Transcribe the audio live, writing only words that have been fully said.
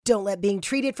Don't let being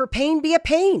treated for pain be a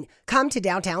pain. Come to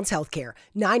Downtown's Healthcare,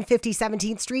 950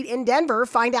 17th Street in Denver.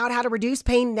 Find out how to reduce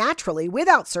pain naturally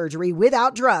without surgery,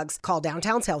 without drugs. Call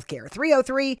Downtown's Healthcare,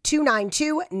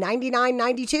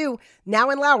 303-292-9992, now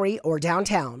in Lowry or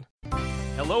downtown.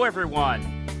 Hello,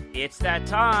 everyone. It's that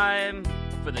time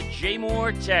for the Jay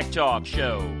Moore Tech Talk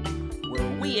Show,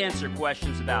 where we answer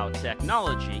questions about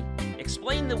technology,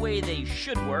 explain the way they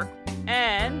should work,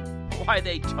 and why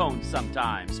they don't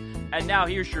sometimes. And now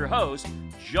here's your host,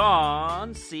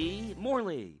 John C.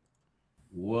 Morley.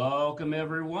 Welcome,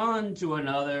 everyone, to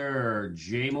another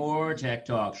Jay Moore Tech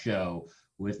Talk Show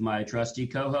with my trusty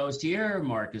co-host here,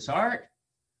 Marcus Hart,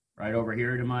 right over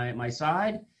here to my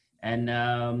side. And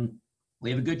we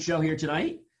have a good show here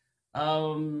tonight.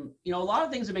 A lot of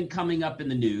things have been coming up in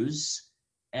the news.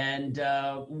 And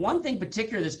one thing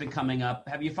particular that's been coming up,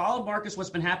 have you followed, Marcus, what's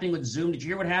been happening with Zoom? Did you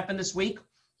hear what happened this week?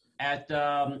 At,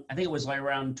 I think it was like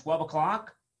around 12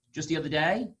 o'clock just the other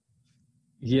day.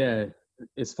 Yeah,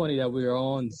 it's funny that we're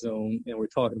on Zoom and we're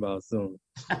talking about Zoom.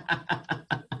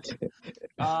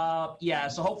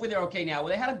 So hopefully they're okay now.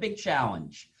 Well, they had a big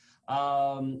challenge.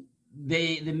 The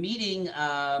meeting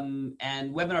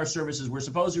and webinar services were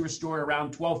supposed to restore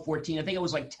around 12:14. I think it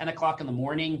was like 10 o'clock in the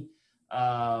morning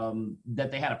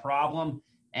that they had a problem.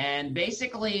 And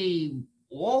basically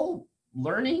all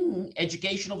learning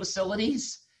educational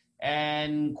facilities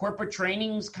and corporate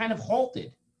trainings kind of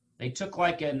halted. They took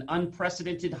like an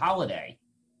unprecedented holiday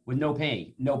with no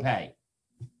pay.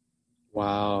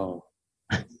 Wow.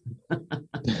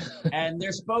 And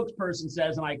their spokesperson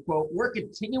says, and I quote, "We're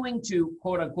continuing to,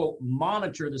 quote unquote,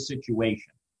 monitor the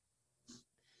situation.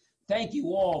 Thank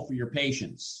you all for your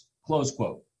patience," close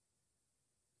quote.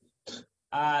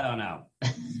 I don't know.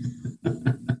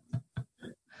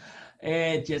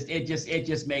 It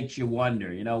just makes you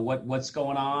wonder, what's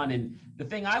going on. And the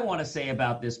thing I want to say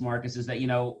about this, Marcus, is that,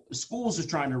 schools are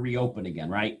trying to reopen again,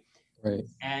 right? Right.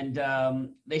 And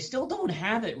they still don't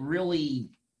have it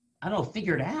really,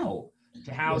 figured out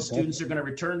to how students are going to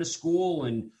return to school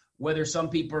and whether some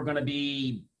people are going to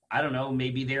be,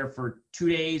 maybe there for 2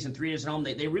 days and 3 days at home.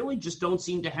 They really just don't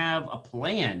seem to have a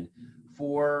plan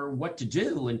for what to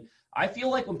do. And I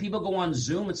feel like when people go on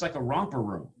Zoom, it's like a romper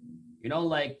room.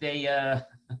 Like they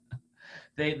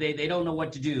don't know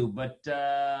what to do, but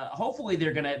hopefully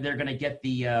they're gonna get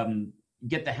the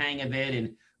hang of it,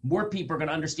 and more people are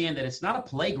gonna understand that it's not a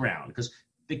playground, because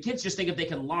the kids just think if they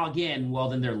can log in, well,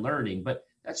 then they're learning, but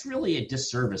that's really a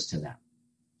disservice to them.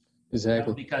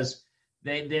 Exactly. Because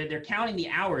they're counting the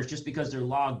hours just because they're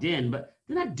logged in, but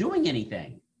they're not doing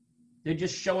anything. They're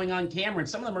just showing on camera, and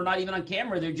some of them are not even on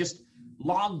camera; they're just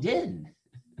logged in.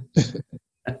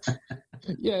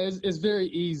 Yeah, it's very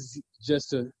easy just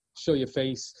to show your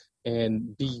face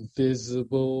and be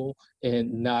visible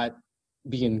and not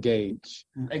be engaged.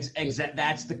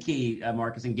 That's the key,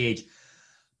 Marcus, engaged.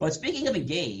 But speaking of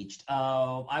engaged,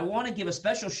 I want to give a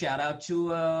special shout out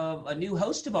to a new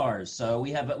host of ours. So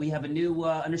we have a new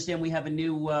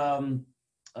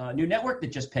new network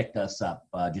that just picked us up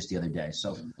just the other day.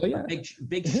 So a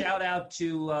big shout out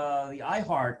to the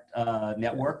iHeart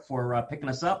network for picking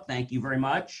us up. Thank you very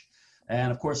much.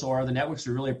 And, of course, all our other networks,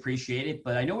 we really appreciate it.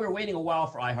 But I know we were waiting a while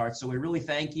for iHeart, so we really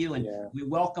thank you. And we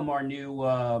welcome our new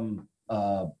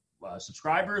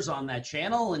subscribers on that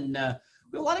channel. And we have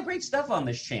a lot of great stuff on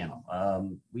this channel.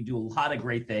 We do a lot of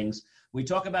great things. We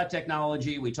talk about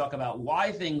technology. We talk about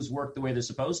why things work the way they're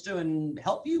supposed to and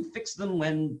help you fix them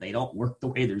when they don't work the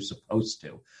way they're supposed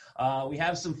to. We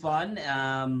have some fun.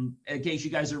 In case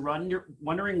you guys are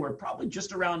wondering, we're probably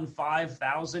just around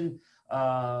 5,000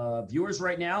 viewers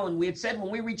right now. And we had said when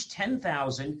we reach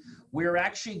 10,000, we're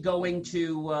actually going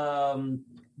to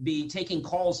be taking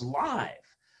calls live.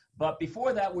 But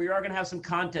before that, we are going to have some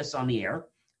contests on the air.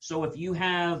 So if you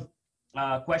have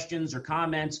questions or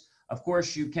comments, of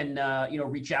course, you can,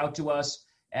 reach out to us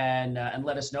and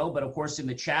let us know. But, of course, in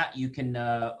the chat, you can,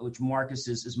 which Marcus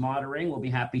is monitoring, we'll be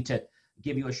happy to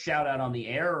give you a shout out on the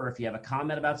air, or if you have a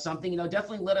comment about something,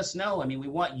 definitely let us know. I mean, we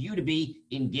want you to be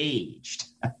engaged.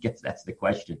 I guess that's the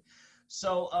question.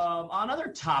 So on other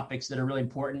topics that are really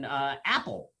important,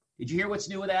 Apple. Did you hear what's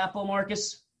new with Apple,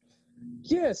 Marcus?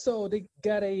 Yeah, so they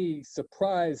got a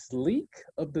surprise leak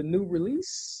of the new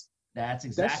release. That's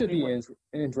exactly. That should be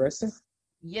interesting.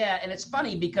 Yeah, and it's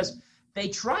funny because they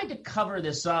tried to cover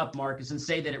this up, Marcus, and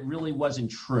say that it really wasn't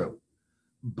true.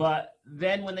 But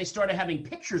then when they started having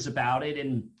pictures about it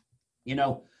and,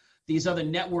 these other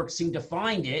networks seemed to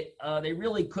find it, they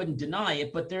really couldn't deny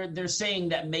it. But they're saying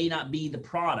that may not be the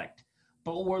product.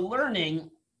 But what we're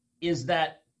learning is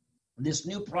that this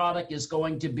new product is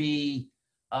going to be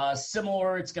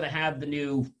similar. It's going to have the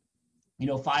new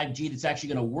 5G that's actually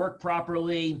going to work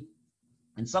properly.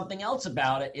 And something else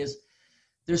about it is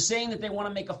they're saying that they want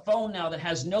to make a phone now that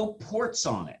has no ports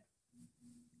on it.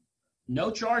 No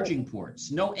charging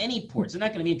ports, no any ports. Isn't that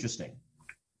going to be interesting?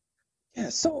 Yeah,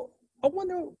 so I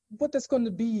wonder what that's going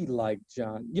to be like,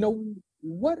 John.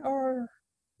 What are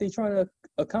they trying to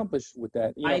accomplish with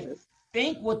that? I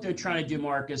think what they're trying to do,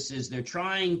 Marcus, is they're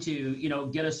trying to,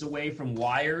 get us away from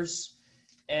wires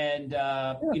and,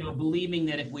 believing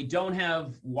that if we don't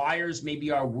have wires,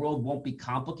 maybe our world won't be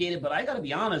complicated. But I got to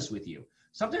be honest with you.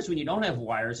 Sometimes when you don't have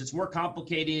wires, it's more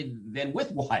complicated than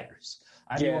with wires.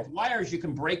 I mean, with wires, you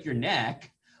can break your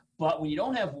neck. But when you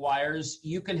don't have wires,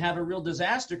 you can have a real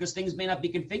disaster because things may not be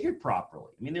configured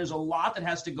properly. I mean, there's a lot that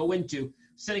has to go into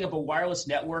setting up a wireless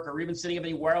network or even setting up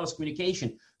any wireless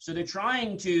communication. So they're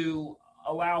trying to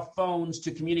allow phones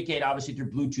to communicate, obviously,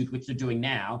 through Bluetooth, which they're doing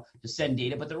now, to send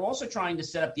data. But they're also trying to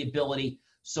set up the ability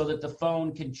so that the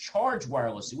phone can charge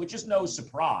wirelessly, which is no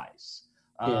surprise.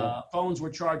 Phones were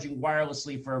charging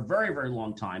wirelessly for a very, very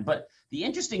long time. But the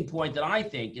interesting point that I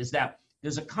think is that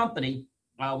there's a company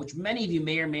which many of you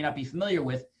may or may not be familiar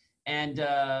with. And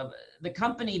the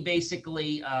company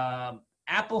basically,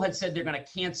 Apple had said they're going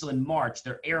to cancel in March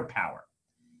their AirPower.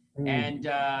 And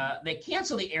they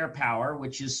canceled the AirPower,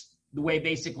 which is the way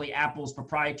basically Apple's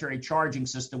proprietary charging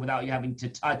system without you having to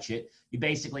touch it. You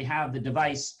basically have the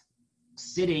device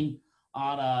sitting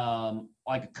on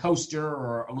like a coaster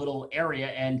or a little area,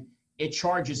 and it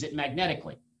charges it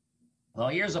magnetically. Well,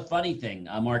 here's a funny thing,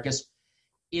 Marcus.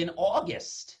 In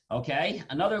August,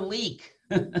 another leak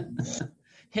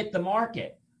hit the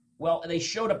market. Well, they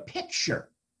showed a picture,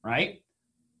 right,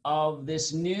 of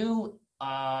this new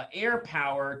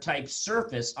AirPower type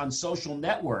surface on social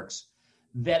networks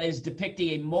that is depicting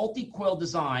a multi-coil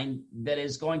design that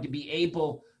is going to be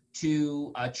able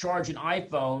to charge an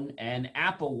iPhone and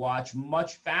Apple Watch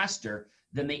much faster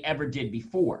than they ever did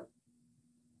before.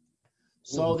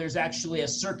 So there's actually a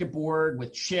circuit board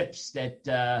with chips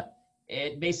that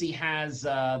it basically has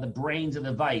the brains of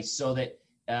the device so that,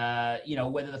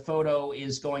 whether the photo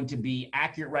is going to be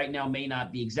accurate right now may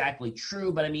not be exactly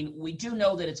true. But, I mean, we do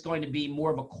know that it's going to be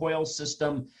more of a coil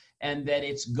system and that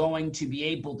it's going to be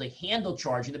able to handle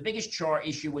charging. The biggest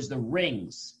issue was the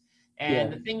rings.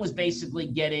 And the thing was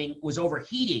basically was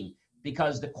overheating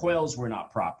because the coils were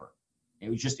not proper.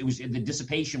 The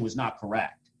dissipation was not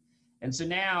correct. And so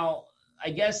now I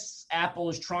guess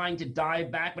Apple is trying to dive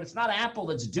back, but it's not Apple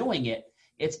that's doing it.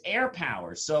 It's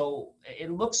AirPower. So it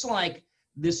looks like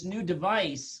this new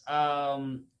device,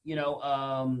 they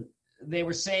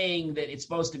were saying that it's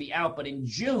supposed to be out, but in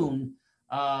June,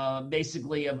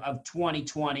 basically of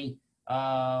 2020,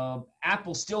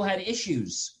 Apple still had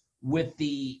issues with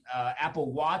the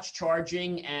Apple Watch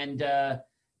charging, and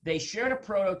they shared a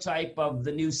prototype of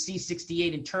the new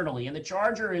C68 internally, and the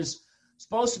charger is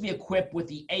supposed to be equipped with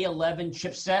the A11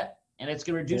 chipset, and it's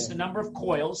going to reduce the number of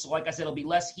coils. So like I said, it'll be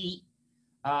less heat,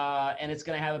 and it's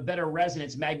going to have a better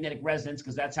resonance, magnetic resonance,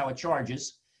 because that's how it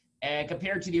charges, and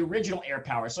compared to the original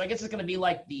AirPower. So I guess it's going to be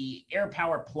like the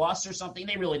AirPower Plus or something.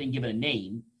 They really didn't give it a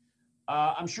name.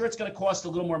 I'm sure it's going to cost a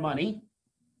little more money.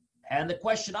 And the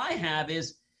question I have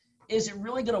is it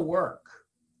really going to work?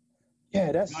 Yeah,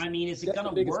 is it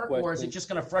going to work question. Or is it just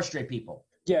going to frustrate people?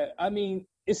 Yeah, I mean,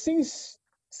 it seems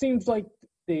like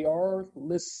they are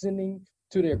listening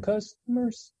to their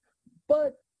customers,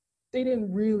 but they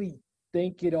didn't really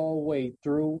think it all the way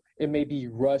through and maybe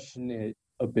rushing it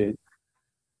a bit.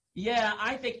 Yeah,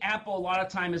 I think Apple a lot of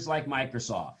time is like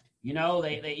Microsoft. You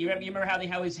remember how they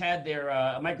always had their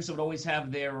Microsoft would always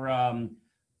have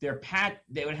their patch.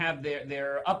 They would have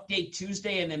their update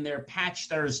Tuesday and then their patch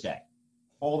Thursday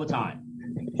all the time.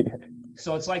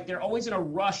 So it's like they're always in a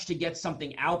rush to get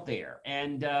something out there.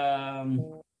 And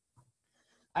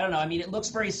I don't know. I mean, it looks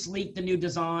very sleek, the new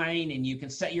design, and you can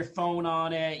set your phone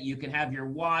on it. You can have your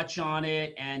watch on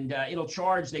it, and it'll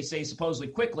charge, they say, supposedly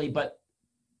quickly. But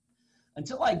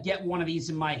until I get one of these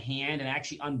in my hand and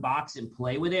actually unbox and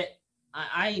play with it,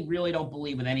 I really don't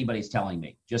believe what anybody's telling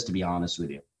me, just to be honest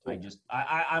with you.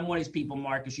 I'm one of these people,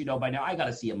 Marcus, you know by now, I got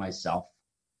to see it myself.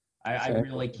 I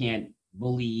really can't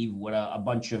believe what a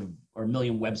bunch of or a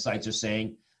million websites are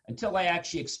saying until I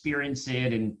actually experience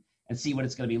it and see what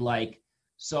it's going to be like.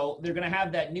 So they're going to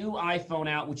have that new iPhone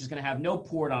out, which is going to have no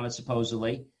port on it,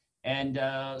 supposedly. And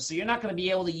so you're not going to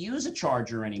be able to use a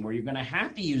charger anymore. You're going to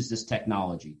have to use this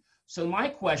technology. So my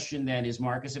question then is,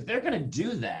 Marcus, if they're going to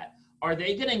do that, are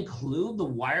they going to include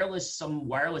some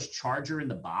wireless charger in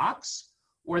the box?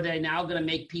 Or are they now going to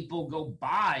make people go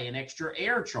buy an extra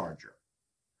Air charger?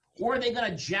 Or are they going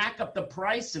to jack up the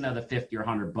price another $50 or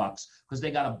 $100 because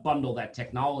they got to bundle that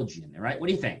technology in there, right? What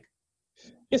do you think?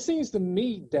 it seems to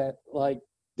me that like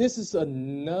this is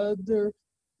another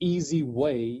easy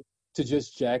way to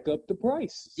just jack up the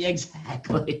price.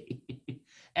 Exactly.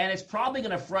 And it's probably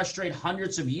going to frustrate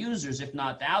hundreds of users, if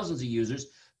not thousands of users,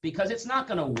 because it's not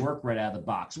going to work right out of the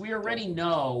box. We already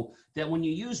know that when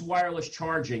you use wireless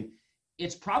charging,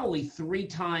 it's probably 3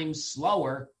 times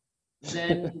slower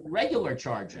than regular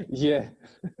charging. Yeah.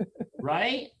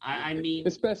 Right? I mean,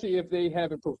 especially if they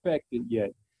haven't perfected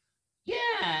yet. Yeah.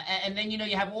 And then,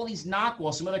 you have all these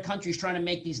knockoffs, some other countries trying to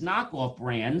make these knockoff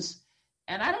brands.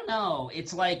 And I don't know,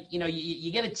 it's like,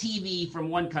 you get a TV from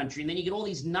one country and then you get all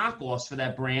these knockoffs for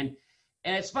that brand.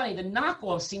 And it's funny, the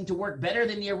knockoffs seem to work better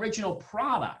than the original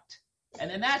product.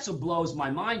 And then that's what blows my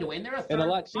mind away. And they're a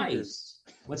lot cheaper.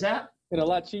 What's that? And a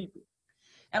lot cheaper.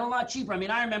 And a lot cheaper. I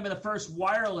mean, I remember the first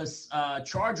wireless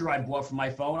charger I bought for my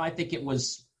phone. I think it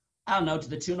was, I don't know, to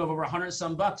the tune of over $100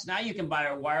 some. Now you can buy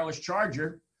a wireless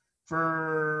charger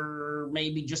for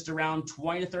maybe just around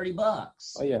 $20 to $30.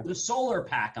 Oh, yeah. With a solar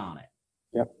pack on it.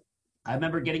 Yep. I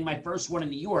remember getting my first one in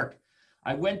New York.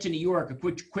 I went to New York, a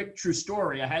quick true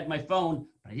story. I had my phone,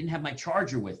 but I didn't have my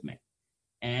charger with me.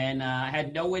 And I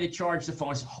had no way to charge the phone.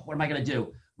 I said, what am I going to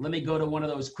do? Let me go to one of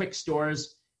those quick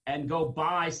stores and go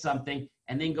buy something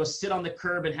and then go sit on the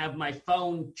curb and have my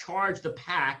phone charge the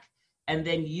pack and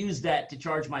then use that to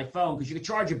charge my phone because you can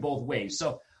charge it both ways.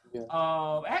 So yeah.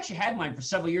 I actually had mine for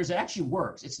several years. It actually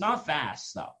works. It's not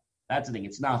fast, though. That's the thing.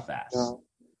 It's not fast. No.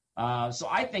 So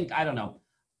I think, I don't know.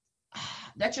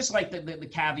 That's just like the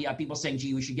caveat, people saying,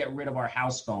 gee, we should get rid of our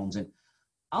house phones. And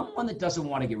I'm one that doesn't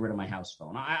want to get rid of my house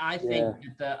phone. I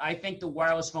think the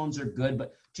wireless phones are good,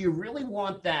 but do you really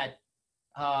want that,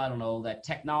 I don't know, that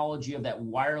technology of that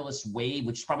wireless wave,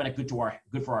 which is probably not good for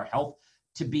our health,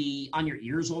 to be on your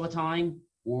ears all the time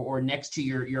or next to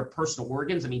your personal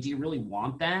organs? I mean, do you really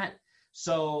want that?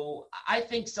 So I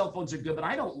think cell phones are good, but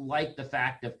I don't like the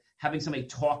fact of having somebody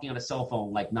talking on a cell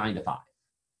phone like 9 to 5.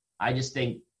 I just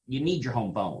think you need your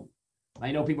home phone.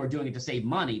 I know people are doing it to save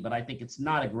money, but I think it's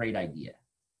not a great idea.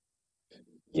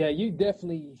 Yeah, you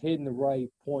definitely hitting the right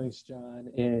points, John,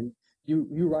 and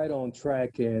you're right on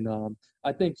track. And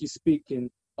I think you're speaking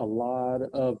a lot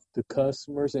of the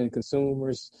customers and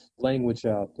consumers' language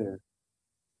out there.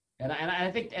 And I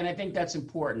think that's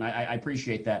important. I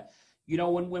appreciate that.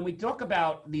 When we talk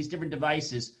about these different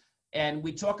devices and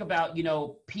we talk about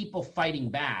people fighting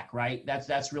back, right?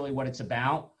 That's really what it's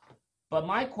about. But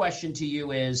my question to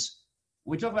you is,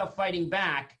 when we talk about fighting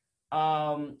back,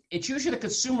 it's usually the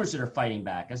consumers that are fighting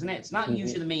back, isn't it? It's not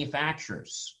usually the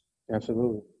manufacturers.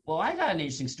 Absolutely. Well, I got an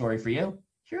interesting story for you.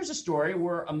 Here's a story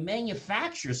where a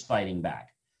manufacturer's fighting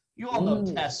back. You all know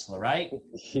Tesla, right?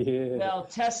 Yeah. Well,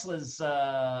 Tesla's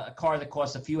a car that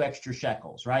costs a few extra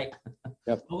shekels, right?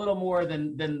 Yep. A little more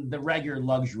than the regular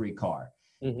luxury car.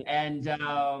 Mm-hmm. And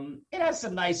it has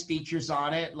some nice features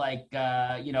on it, like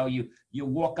you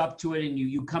walk up to it and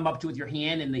you come up to it with your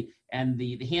hand, and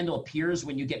the handle appears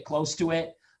when you get close to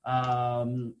it.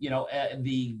 The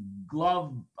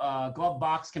glove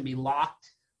box can be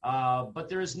locked, but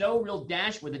there is no real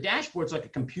dashboard. The dashboard's like a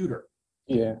computer.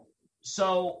 Yeah.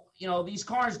 So these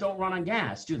cars don't run on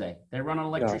gas, do they? They run on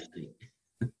electricity,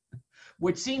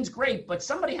 which seems great, but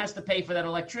somebody has to pay for that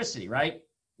electricity, right?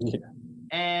 Yeah.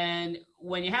 And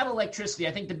when you have electricity,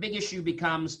 I think the big issue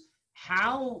becomes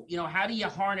how do you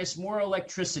harness more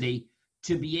electricity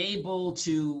to be able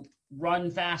to run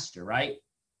faster, right?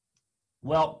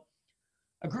 Well,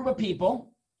 a group of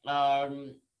people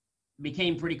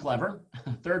became pretty clever,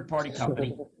 a third-party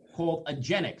company called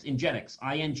Enginix, Ingenix.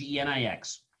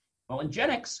 Well,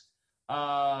 Enginix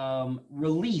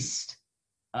released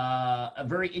a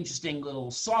very interesting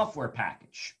little software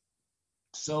package.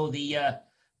 So the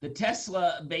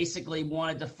Tesla basically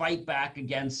wanted to fight back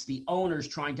against the owners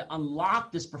trying to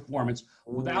unlock this performance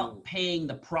without paying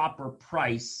the proper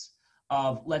price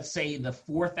of, let's say, the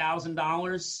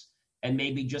 $4,000 and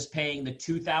maybe just paying the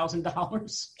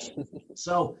 $2,000.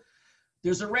 So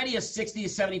there's already a 60 to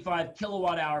 75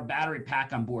 kilowatt hour battery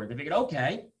pack on board. They figured,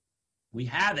 okay, we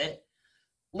have it.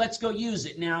 Let's go use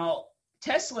it. Now,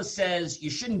 Tesla says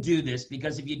you shouldn't do this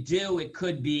because if you do, it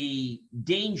could be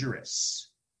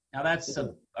dangerous. Now, that's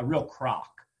a real crock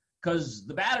because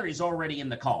the battery is already in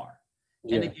the car.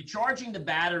 Yeah. And if you're charging the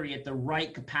battery at the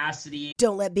right capacity.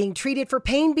 Don't let being treated for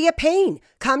pain be a pain.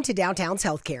 Come to Downtown's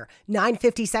Healthcare,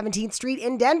 950 17th Street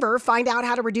in Denver. Find out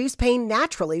how to reduce pain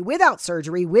naturally without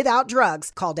surgery, without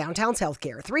drugs. Call Downtown's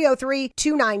Healthcare,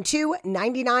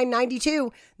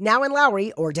 303-292-9992. Now in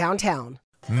Lowry or downtown.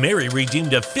 Mary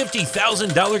redeemed a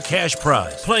 $50,000 cash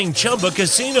prize playing Chumba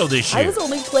Casino this year. I was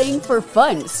only playing for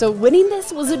fun, so winning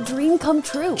this was a dream come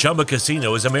true. Chumba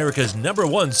Casino is America's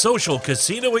 #1 social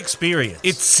casino experience.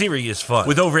 It's serious fun.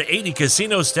 With over 80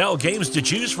 casino-style games to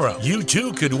choose from, you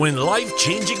too could win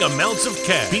life-changing amounts of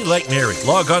cash. Be like Mary.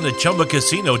 Log on to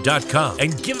ChumbaCasino.com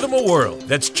and give them a whirl.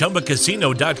 That's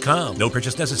ChumbaCasino.com. No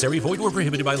purchase necessary. Void where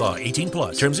prohibited by law.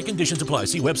 18+. Terms and conditions apply.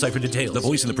 See website for details. The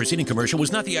voice in the preceding commercial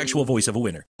was not the actual voice of a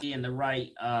winner. And the right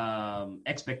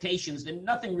expectations, then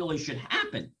nothing really should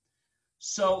happen.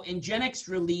 So NGINX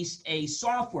released a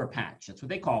software patch. That's what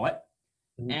they call it.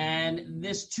 And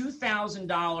this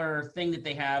 $2,000 thing that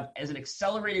they have as an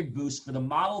accelerated boost for the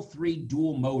Model 3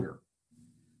 dual motor.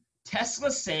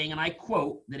 Tesla's saying, and I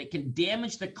quote, that it can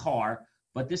damage the car,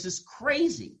 but this is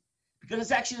crazy because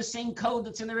it's actually the same code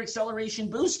that's in their acceleration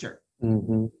booster.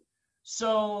 Mm-hmm.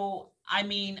 So, I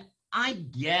mean, I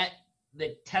get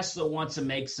that Tesla wants to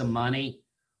make some money,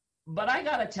 but I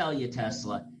got to tell you,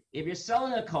 Tesla, if you're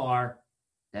selling a car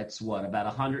that's what,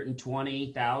 about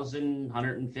 $120,000,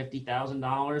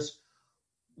 $150,000,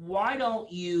 why don't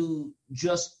you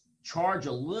just charge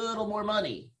a little more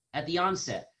money at the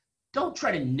onset? Don't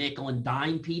try to nickel and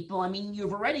dime people. I mean,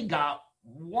 you've already got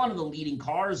one of the leading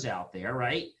cars out there,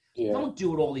 right? Yeah. Don't do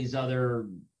what all these other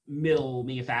middle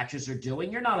manufacturers are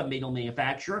doing. You're not a middle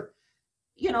manufacturer.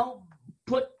 You know,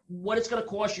 put what it's going to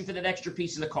cost you for that extra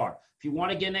piece of the car. If you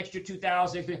want to get an extra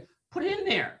 $2,000, put it in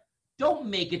there. Don't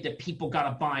make it that people got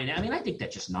to buy it. I mean, I think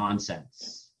that's just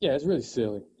nonsense. Yeah, it's really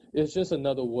silly. It's just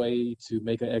another way to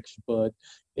make an extra buck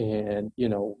and, you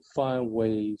know, find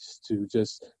ways to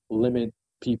just limit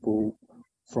people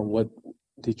from what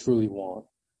they truly want.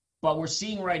 But we're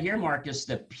seeing right here, Marcus,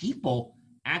 that people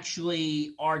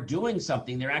actually are doing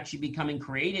something. They're actually becoming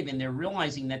creative, and they're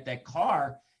realizing that that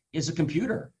car is a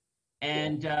computer.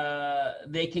 And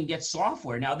they can get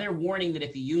software. Now, they're warning that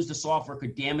if you use the software, it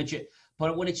could damage it.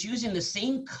 But when it's using the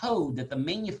same code that the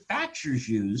manufacturers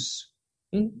use,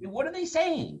 what are they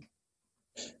saying?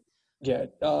 Yeah,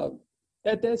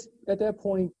 at that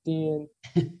point, then,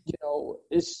 you know,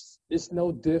 it's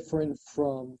no different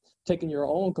from taking your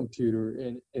own computer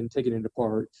and taking it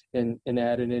apart and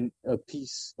adding in a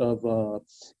piece of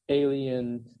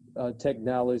alien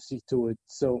technology to it.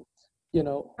 So, you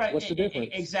know, right. What's the difference?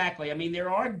 Exactly. I mean, there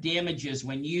are damages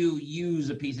when you use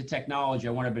a piece of technology.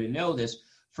 I want everybody to know this.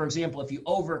 For example, if you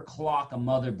overclock a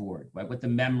motherboard, like with the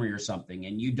memory or something,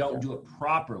 and you don't do it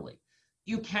properly,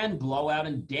 you can blow out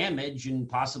and damage and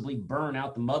possibly burn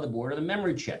out the motherboard or the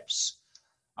memory chips.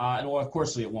 Or, of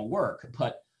course, it won't work.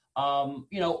 But,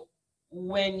 you know,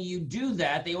 when you do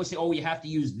that, they always say, oh, you have to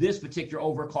use this particular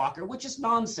overclocker, which is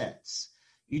nonsense.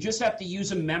 You just have to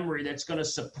use a memory that's going to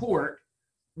support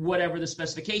whatever the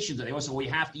specifications are. They always say, well,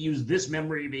 you have to use this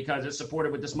memory because it's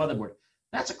supported with this motherboard.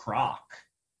 That's a crock.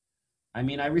 I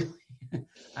mean, I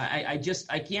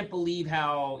can't believe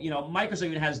how, you know, Microsoft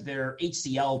even has their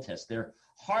HCL test, their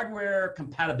hardware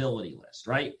compatibility list,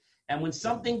 right? And when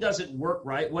something doesn't work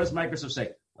right, what does Microsoft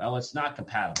say? Well, it's not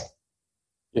compatible.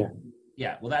 Yeah.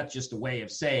 Yeah, well, that's just a way of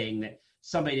saying that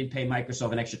somebody didn't pay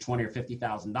Microsoft an extra $20,000 or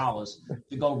 $50,000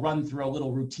 to go run through a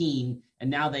little routine, and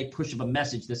now they push up a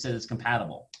message that says it's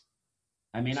compatible.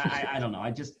 I mean, I don't know.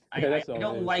 I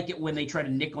don't like it when they try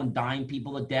to nickel and dime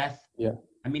people to death. Yeah.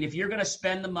 I mean, if you're going to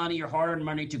spend the money, your hard-earned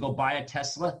money to go buy a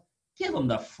Tesla, give them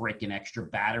the freaking extra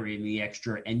battery and the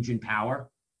extra engine power.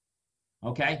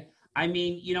 Okay? I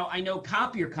mean, you know, I know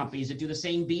copier companies that do the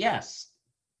same BS.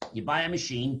 You buy a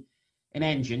machine, an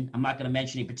engine. I'm not going to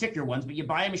mention any particular ones, but you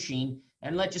buy a machine,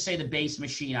 and let's just say the base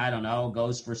machine, I don't know,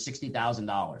 goes for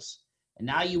 $60,000. And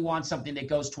now you want something that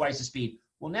goes twice the speed.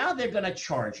 Well, now they're going to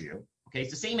charge you. Okay, it's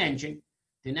the same engine.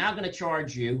 They're now going to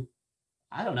charge you,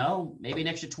 I don't know, maybe an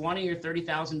extra $20,000 or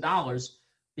 $30,000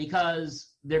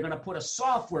 because they're going to put a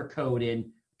software code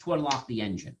in to unlock the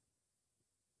engine.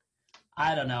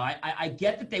 I don't know. I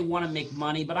get that they want to make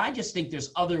money, but I just think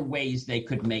there's other ways they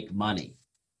could make money.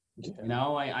 You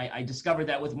know, I discovered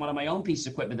that with one of my own pieces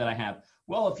of equipment that I have.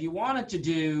 Well, if you wanted to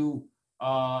do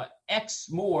X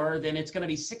more, then it's going to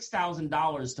be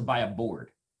 $6,000 to buy a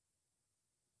board.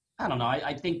 I don't know.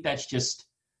 I think that's just,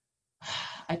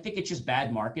 I think it's just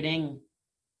bad marketing.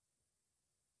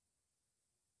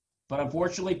 But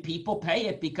unfortunately, people pay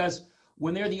it because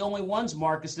when they're the only ones,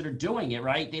 Marcus, that are doing it,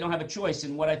 right? They don't have a choice.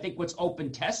 And what's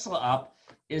opened Tesla up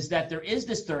is that there is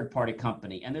this third-party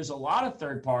company. And there's a lot of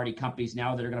third-party companies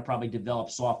now that are going to probably develop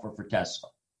software for Tesla.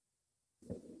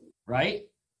 Right?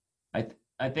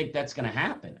 I think that's going to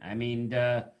happen. I mean,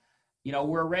 you know,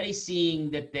 we're already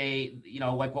seeing that they, you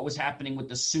know, like what was happening with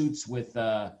the suits with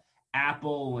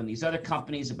Apple and these other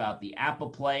companies about the Apple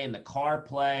Play and the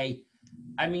CarPlay.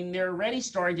 I mean, they're already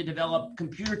starting to develop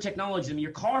computer technology. I mean,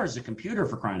 your car is a computer,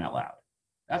 for crying out loud.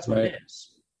 That's what it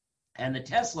is. And the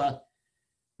Tesla,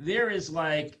 there is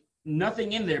like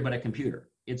nothing in there but a computer.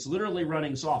 It's literally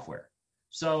running software.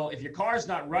 So if your car is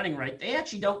not running right, they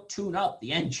actually don't tune up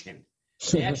the engine.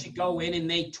 They actually go in and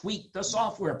they tweak the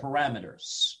software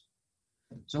parameters.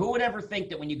 So who would ever think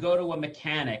that when you go to a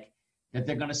mechanic that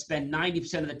they're going to spend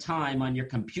 90% of the time on your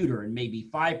computer and maybe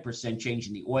 5%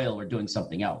 changing the oil or doing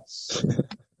something else?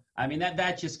 I mean,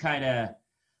 that just kind of,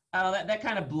 I don't know, that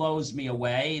kind of blows me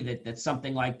away that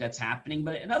something like that's happening.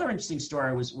 But another interesting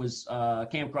story was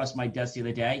came across my desk the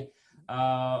other day,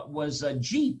 was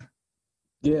Jeep.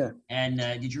 Yeah. And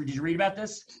did you read about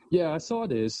this? Yeah, I saw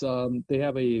this. They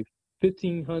have a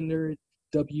 1500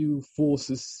 W full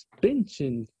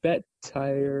suspension fat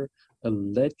tire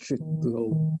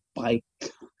electrical bike.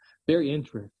 Very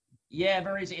interesting. Yeah,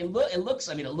 very. It looks.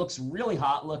 I mean, it looks really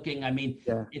hot looking. I mean,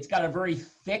 It's got a very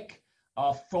thick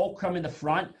fulcrum in the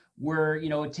front where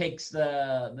it takes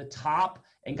the top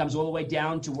and comes all the way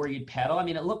down to where you'd pedal. I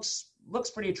mean, it looks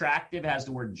pretty attractive. It has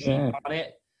the word Jeep on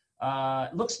it.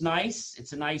 It looks nice.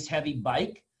 It's a nice heavy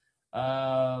bike.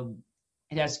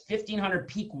 It has 1,500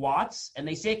 peak watts, and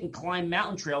they say it can climb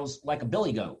mountain trails like a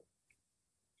billy goat.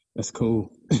 That's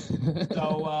cool.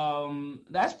 So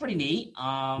that's pretty neat.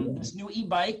 This new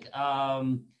e-bike,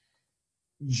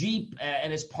 Jeep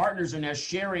and its partners are now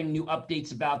sharing new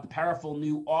updates about the powerful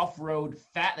new off-road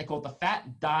they call it the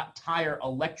Fat Dot Tire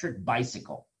electric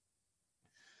bicycle.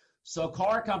 So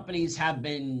car companies have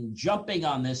been jumping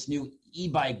on this new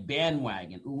e-bike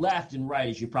bandwagon left and right,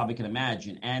 as you probably can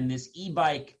imagine. And this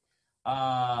e-bike,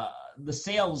 the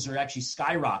sales are actually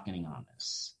skyrocketing on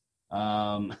this.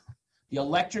 The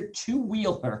electric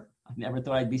two-wheeler, I never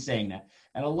thought I'd be saying that,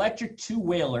 an electric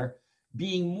two-wheeler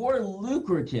being more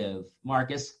lucrative,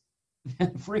 Marcus, than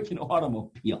a freaking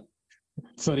automobile.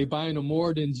 So they buying them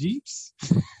more than Jeeps?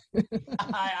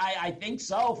 I think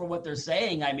so, from what they're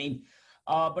saying. I mean,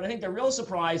 but I think the real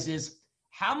surprise is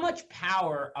how much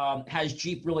power has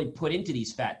Jeep really put into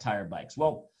these fat tire bikes?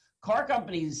 Well, car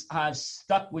companies have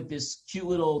stuck with this cute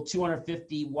little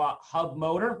 250-watt hub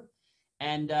motor,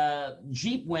 and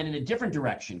Jeep went in a different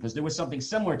direction because there was something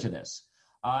similar to this.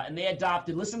 And they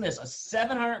adopted, listen to this, a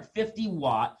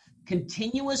 750-watt,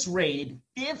 continuous rated,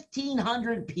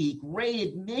 1,500 peak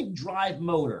rated mid-drive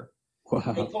motor.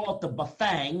 Wow. They call it the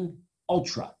Bafang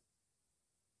Ultra.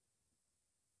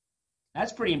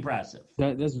 That's pretty impressive.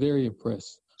 That's very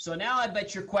impressive. So now I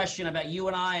bet your question about you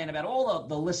and I and about all of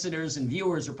the listeners and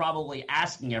viewers are probably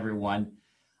asking everyone,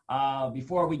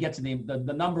 before we get to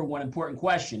the number one important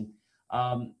question,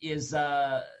 is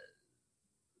how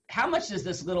much does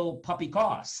this little puppy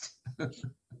cost?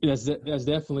 That's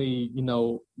definitely,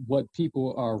 what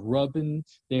people are rubbing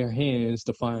their hands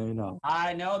to find out.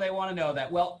 I know they want to know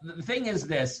that. Well, the thing is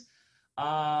this.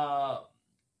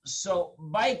 So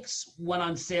bikes went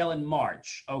on sale in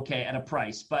March, okay, at a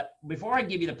price. But before I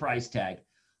give you the price tag,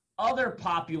 other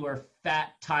popular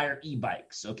fat tire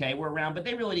e-bikes, okay, were around, but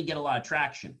they really didn't get a lot of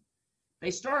traction. They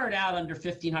started out under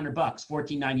 $1,500,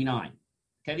 $1,499.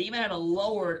 Okay, they even had a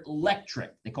lowered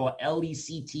electric. They call it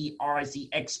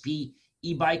LECTRIC-XP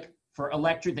e-bike for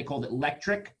electric. They called it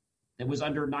electric. That was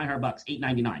under $900,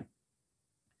 $899.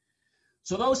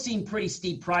 So those seem pretty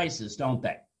steep prices, don't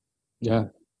they? Yeah.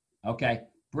 Okay,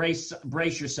 brace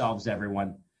yourselves,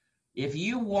 everyone. If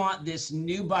you want this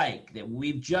new bike that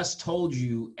we've just told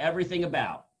you everything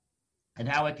about and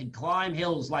how it can climb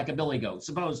hills like a billy goat,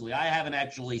 supposedly, I haven't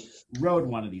actually rode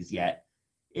one of these yet.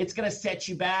 It's going to set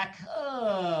you back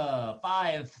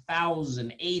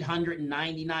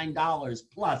 $5,899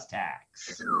 plus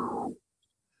tax.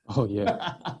 Oh,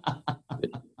 yeah.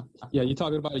 Yeah, you're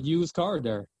talking about a used car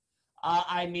there.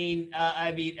 I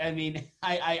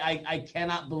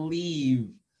cannot believe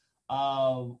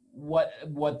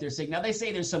what they're saying. Now, they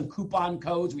say there's some coupon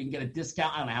codes where you can get a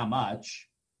discount. I don't know how much.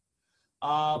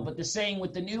 But they're saying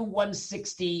with the new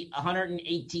 160,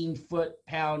 118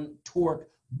 foot-pound torque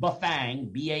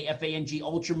Bafang, B-A-F-A-N-G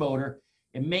Ultra motor,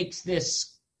 it makes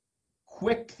this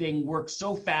quick thing work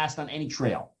so fast on any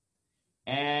trail.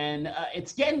 And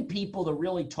it's getting people to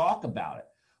really talk about it.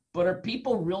 But are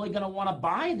people really going to want to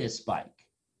buy this bike?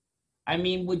 I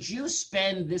mean, would you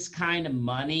spend this kind of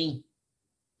money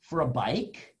for a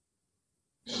bike?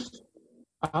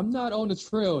 I'm not on the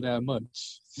trail that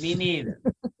much. Me neither.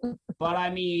 But I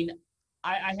mean,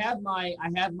 I have my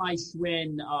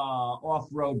Schwinn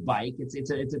off-road bike. It's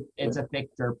a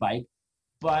thick dirt bike,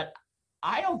 but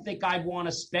I don't think I'd want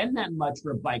to spend that much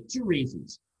for a bike. Two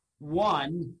reasons.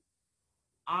 One,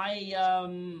 I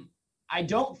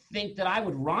don't think that I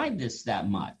would ride this that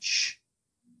much.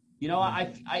 You know,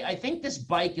 I think this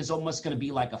bike is almost going to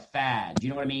be like a fad. You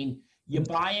know what I mean? You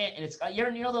buy it, and it's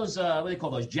you know those what do they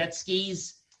call those, jet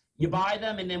skis? You buy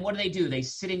them, and then what do? They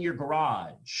sit in your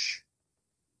garage.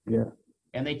 Yeah.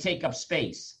 And they take up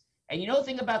space. And you know the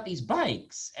thing about these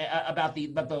bikes, about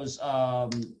those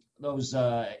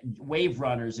wave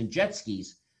runners and jet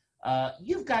skis,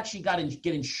 you've actually got to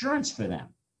get insurance for them.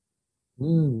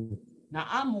 Now,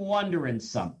 I'm wondering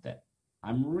something.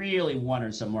 I'm really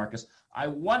wondering something, Marcus. I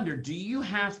wonder, do you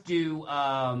have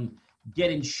to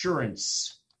get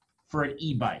insurance for an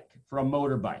e-bike, for a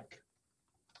motorbike?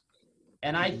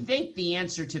 And I think the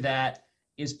answer to that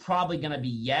is probably going to be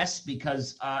yes,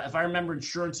 because if I remember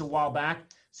insurance a while back,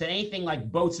 said anything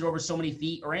like boats that are over so many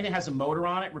feet or anything that has a motor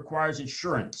on it requires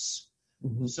insurance.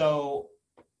 So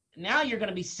now you're going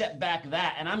to be set back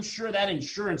that, and I'm sure that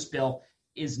insurance bill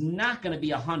is not going to be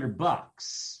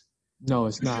 $100. No,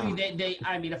 it's not.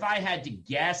 I mean, if I had to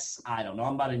guess, I don't know,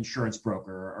 I'm not an insurance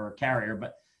broker or a carrier,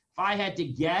 but if I had to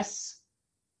guess,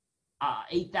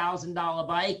 $8,000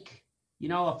 bike, you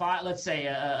know, let's say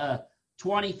a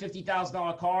 $20,000,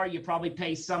 $50,000 car, you probably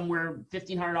pay somewhere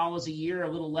 $1,500 a year, a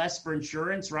little less for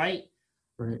insurance, right?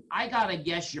 Right. I gotta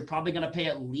guess you're probably gonna pay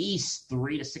at least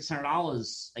 $300 to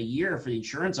 $600 a year for the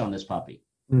insurance on this puppy.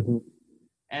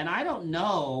 And I don't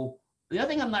know. The other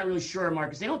thing I'm not really sure,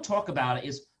 Marcus, they don't talk about it,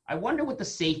 is I wonder what the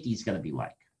safety is gonna be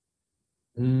like.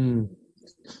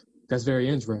 That's very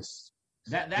interesting.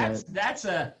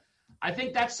 I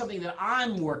think that's something that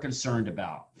I'm more concerned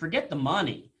about. Forget the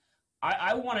money.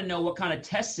 I want to know what kind of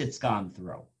tests it's gone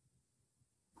through.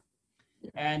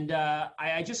 And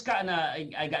I just got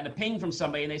a ping from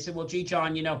somebody, and they said, well, gee,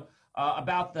 John, you know,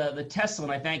 about the Tesla,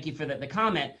 and I thank you for the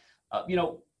comment. You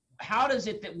know, how does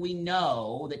it that we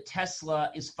know that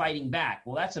Tesla is fighting back?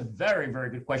 Well, that's a very, very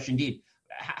good question indeed.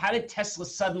 How did Tesla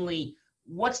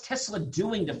what's Tesla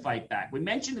doing to fight back? We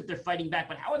mentioned that they're fighting back,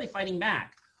 but how are they fighting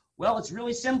back? Well, it's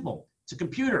really simple. It's a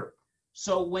computer.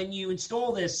 So when you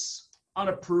install this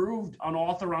unapproved,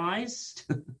 unauthorized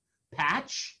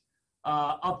patch,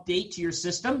 update to your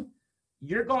system,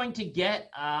 you're going to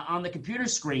get on the computer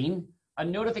screen a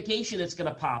notification that's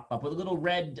going to pop up with a little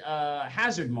red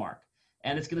hazard mark.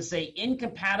 And it's going to say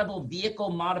incompatible vehicle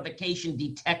modification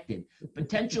detected,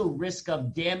 potential risk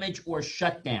of damage or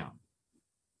shutdown.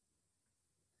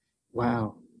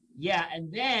 Wow. Yeah,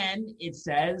 and then it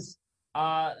says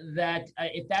that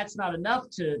if that's not enough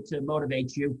to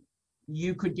motivate you,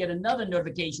 you could get another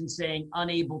notification saying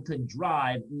unable to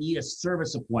drive, need a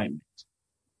service appointment.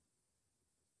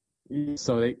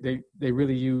 So they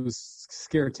really use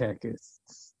scare tactics.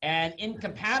 And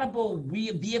incompatible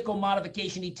vehicle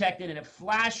modification detected, and it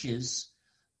flashes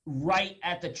right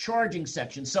at the charging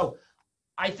section. So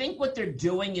I think what they're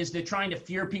doing is they're trying to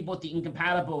fear people with the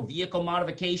incompatible vehicle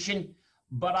modification.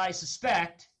 But I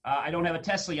suspect, I don't have a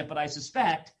Tesla yet, but I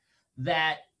suspect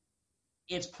that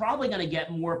it's probably going to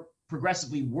get more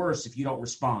progressively worse if you don't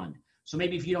respond. So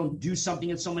maybe if you don't do something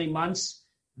in so many months,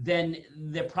 then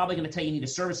they're probably going to tell you need a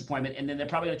service appointment, and then they're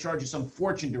probably going to charge you some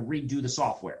fortune to redo the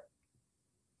software.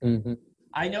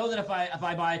 I know that if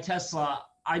I buy a Tesla,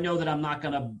 I know that I'm not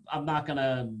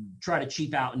gonna try to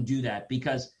cheap out and do that,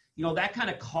 because you know that kind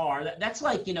of car, that's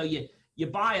like, you know, you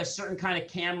buy a certain kind of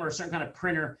camera, a certain kind of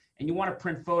printer, and you want to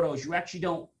print photos. You actually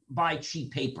don't buy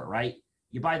cheap paper, right?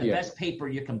 You buy the best paper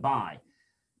you can buy.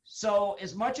 So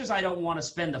as much as I don't want to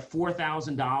spend the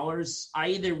 $4,000, I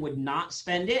either would not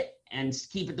spend it and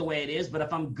keep it the way it is. But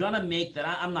if I'm going to make that,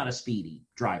 I'm not a speedy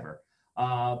driver.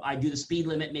 I do the speed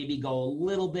limit, maybe go a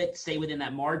little bit, stay within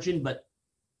that margin. But,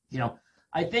 you know,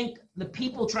 I think the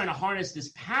people trying to harness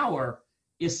this power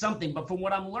is something. But from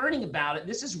what I'm learning about it,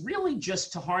 this is really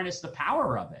just to harness the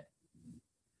power of it.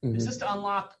 This is to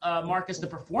unlock, Marcus, the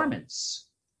performance.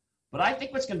 But I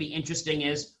think what's going to be interesting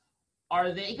is,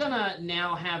 are they going to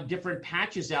now have different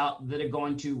patches out that are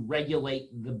going to regulate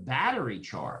the battery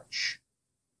charge?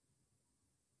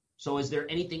 So is there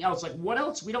anything else? Like, what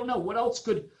else? We don't know. What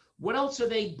else are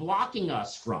they blocking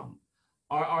us from?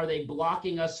 Are they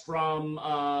blocking us from,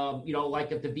 you know,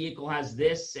 like if the vehicle has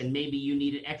this and maybe you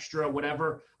need an extra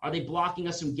whatever, are they blocking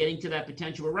us from getting to that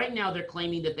potential? But right now they're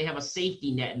claiming that they have a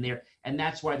safety net in there, and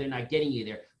that's why they're not getting you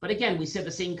there. But again, we said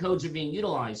the same codes are being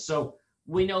utilized, so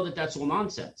we know that that's all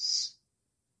nonsense,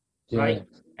 right?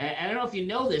 And I don't know if you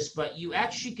know this, but you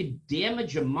actually could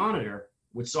damage a monitor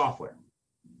with software.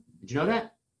 Did you know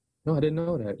that? No, I didn't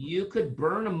know that. You could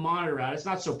burn a monitor out. It's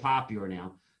not so popular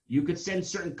now. You could send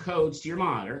certain codes to your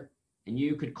monitor, and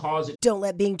you could cause it. Don't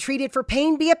let being treated for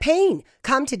pain be a pain.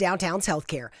 Come to Downtown's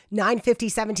Healthcare, 950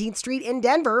 17th Street in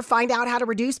Denver. Find out how to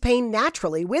reduce pain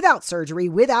naturally without surgery,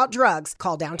 without drugs.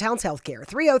 Call Downtown's Healthcare,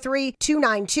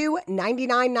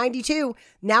 303-292-9992,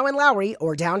 now in Lowry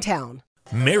or downtown.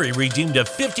 Mary redeemed a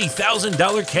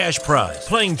 $50,000 cash prize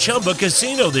playing Chumba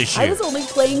Casino this year. I was only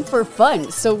playing for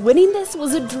fun, so winning this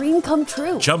was a dream come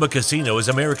true. Chumba Casino is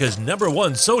America's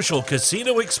 #1 social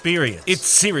casino experience. It's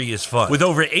serious fun. With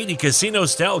over 80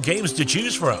 casino-style games to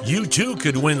choose from, you too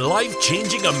could win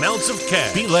life-changing amounts of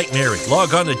cash. Be like Mary.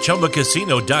 Log on to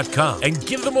ChumbaCasino.com and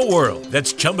give them a whirl.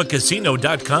 That's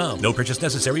ChumbaCasino.com. No purchase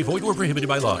necessary. Void or prohibited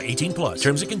by law. 18+.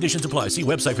 Terms and conditions apply. See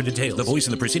website for details. The voice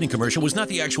in the preceding commercial was not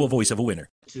the actual voice of a winner.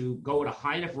 To go at a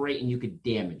high enough rate and you could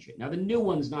damage it. Now, the new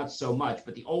ones, not so much,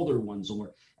 but the older ones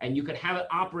will. And you could have it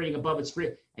operating above its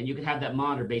free, and you could have that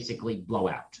monitor basically blow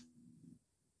out.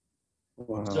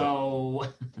 Wow. So,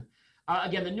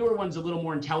 again, the newer one's a little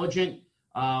more intelligent.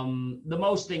 The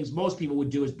most things most people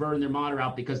would do is burn their monitor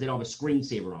out because they don't have a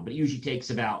screensaver on. But it usually takes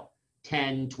about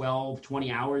 10, 12,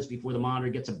 20 hours before the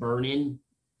monitor gets a burn in.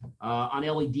 On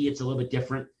LED, it's a little bit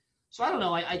different. So I don't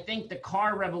know. I think the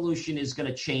car revolution is going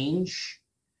to change.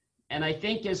 And I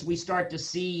think as we start to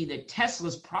see that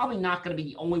Tesla's probably not going to be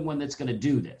the only one that's going to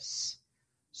do this.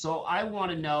 So I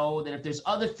want to know that if there's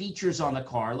other features on the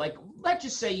car, like let's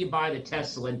just say you buy the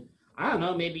Tesla and I don't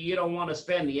know, maybe you don't want to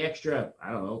spend the extra,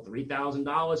 I don't know,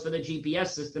 $3,000 for the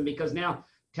GPS system because now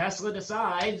Tesla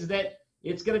decides that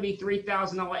it's going to be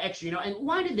 $3,000 extra, and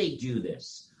why did they do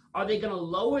this? Are they going to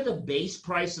lower the base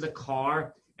price of the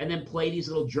car and then play these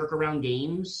little jerk around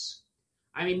games?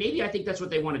 I mean, maybe I think that's what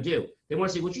they want to do. They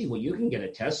want to say, well, you can get a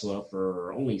Tesla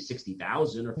for only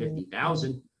 $60,000 or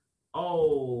 $50,000.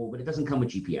 Oh, but it doesn't come with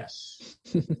GPS.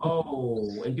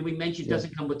 Oh, and did we mention it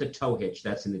doesn't come with the tow hitch?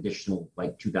 That's an additional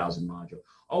like 2,000 module.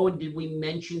 Oh, and did we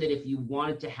mention that if you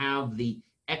wanted to have the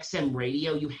XM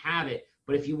radio, you have it,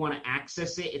 but if you want to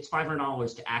access it, it's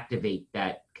 $500 to activate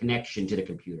that connection to the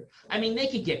computer. I mean, they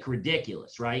could get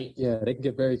ridiculous, right? Yeah, they can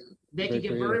get very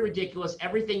ridiculous.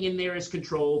 Everything in there is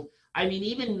controlled. I mean,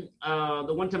 even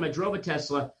the one time I drove a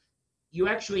Tesla, you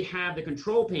actually have the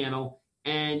control panel,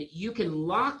 and you can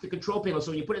lock the control panel.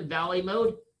 So when you put it in valet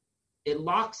mode, it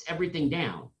locks everything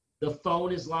down. The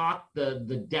phone is locked,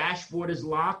 the dashboard is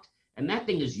locked, and that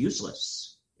thing is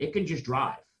useless. It can just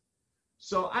drive.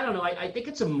 So I don't know. I think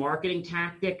it's a marketing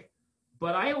tactic,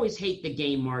 but I always hate the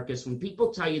game, Marcus, when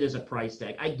people tell you there's a price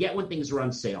tag. I get when things are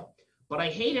on sale, but I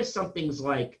hate if something's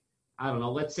like, I don't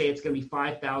know, let's say it's going to be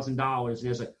 $5,000, and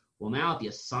there's like, well, now if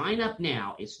you sign up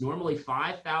now, it's normally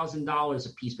 $5,000 a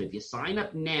piece, but if you sign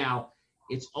up now,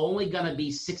 it's only going to be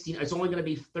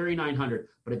 $3,900.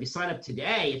 But if you sign up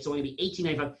today, it's only going to be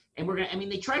 $1,895.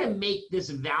 And they try to make this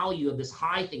value of this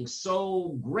high thing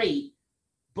so great,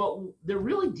 but they're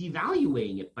really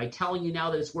devaluing it by telling you now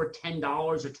that it's worth $10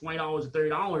 or $20 or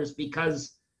 $30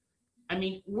 because, I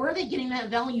mean, where are they getting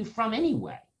that value from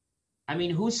anyway? I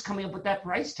mean, who's coming up with that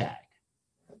price tag?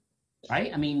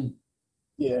 Right? I mean,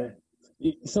 yeah.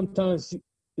 Sometimes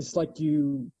it's like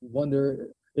you wonder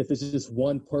if it's just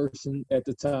one person at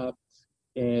the top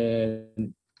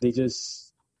and they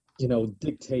just,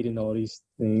 dictating all these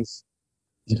things.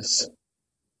 Yes.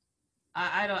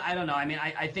 I don't know. I mean,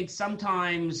 I think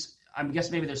sometimes, I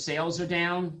guess maybe their sales are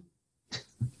down.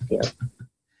 Yeah.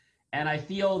 And I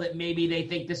feel that maybe they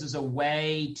think this is a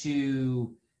way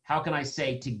to,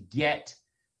 to get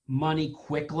money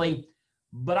quickly.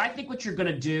 But I think what you're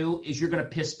going to do is you're going to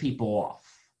piss people off.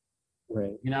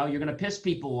 Right. You're going to piss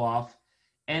people off.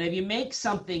 And if you make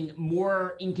something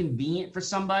more inconvenient for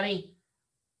somebody,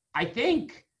 I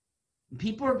think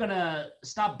people are going to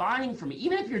stop buying from you,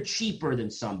 even if you're cheaper than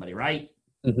somebody, right?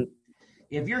 Mm-hmm.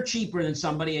 If you're cheaper than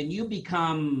somebody and you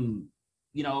become,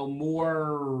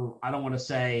 more, I don't want to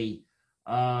say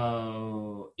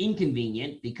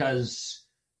inconvenient because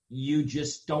you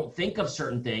just don't think of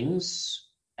certain things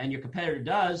and your competitor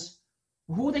does,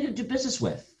 who are they going to do business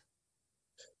with?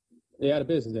 They're out of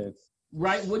business.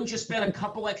 Right? Wouldn't you spend a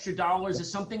couple extra dollars if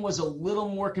something was a little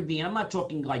more convenient? I'm not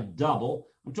talking like double.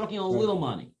 I'm talking a little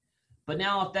money. But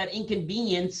now if that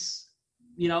inconvenience,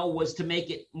 was to make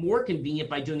it more convenient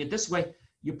by doing it this way,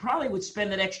 you probably would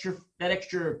spend that extra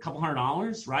couple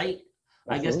 $100, right? Absolutely.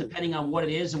 I guess depending on what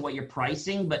it is and what you're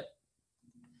pricing. But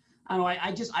I don't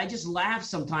know. I just laugh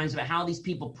sometimes about how these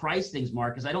people price things,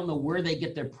 Mark, because I don't know where they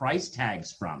get their price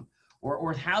tags from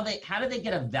or how do they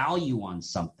get a value on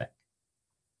something.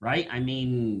 Right? I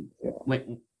mean,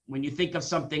 when you think of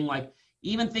something like,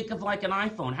 even think of like an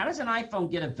iPhone. How does an iPhone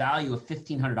get a value of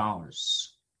 $1,500?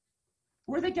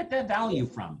 Where do they get that value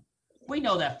from? We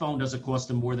know that phone doesn't cost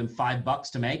them more than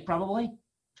 $5 to make, probably.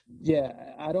 Yeah,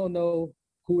 I don't know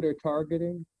who they're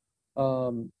targeting,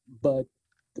 but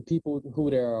the people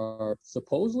who they are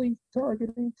supposedly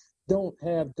targeting don't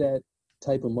have that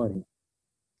type of money.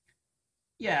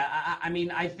 Yeah, I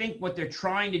mean, I think what they're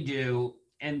trying to do,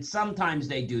 and sometimes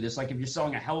they do this, like if you're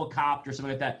selling a helicopter or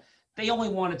something like that, they only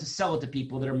wanted to sell it to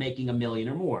people that are making $1 million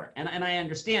or more, and I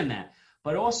understand that,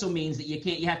 but it also means that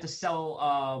you have to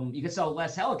sell, you can sell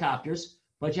less helicopters,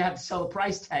 but you have to sell the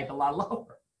price tag a lot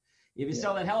lower. If you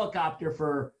sell that helicopter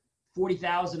for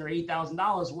 $40,000 or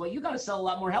 $80,000, well, you got to sell a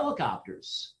lot more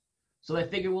helicopters. So they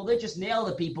figure, well, they just nail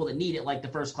the people that need it, like the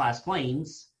first class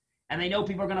planes, and they know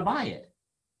people are going to buy it.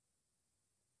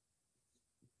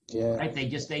 Yeah, right. They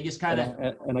just kind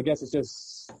of, and I guess it's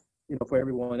just for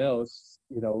everyone else,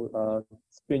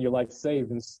 spend your life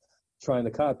savings trying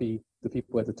to copy the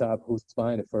people at the top who's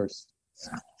buying it first.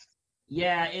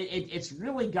 Yeah, it's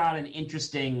really got an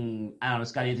interesting, I don't know,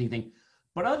 it's got an interesting thing.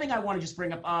 But other thing I want to just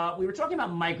bring up, we were talking about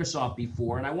Microsoft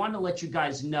before, and I wanted to let you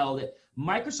guys know that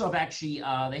Microsoft actually,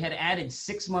 they had added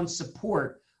 6 months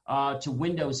support to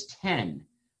Windows 10.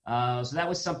 So that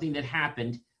was something that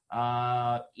happened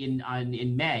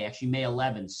in May, actually May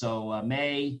 11th. So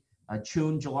May,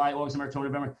 June, July, August, September, October,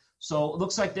 November. So it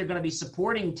looks like they're going to be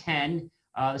supporting 10.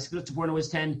 This is supporting Windows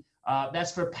 10.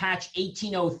 That's for patch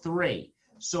 1803.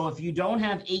 So if you don't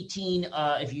have 18,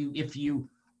 if you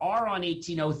are on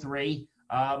 1803,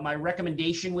 my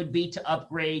recommendation would be to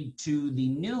upgrade to the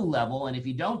new level. And if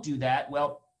you don't do that,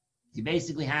 well, you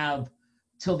basically have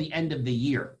till the end of the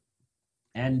year.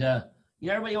 And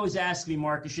everybody always asks me,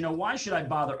 Marcus, why should I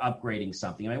bother upgrading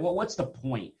something? I mean, what's the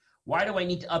point? Why do I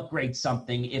need to upgrade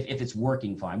something if it's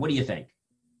working fine? What do you think?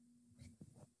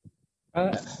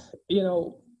 I'm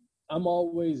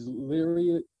always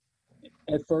leery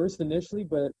at first initially,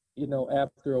 but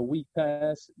after a week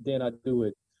pass, then I do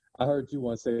it. I heard you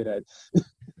once say that.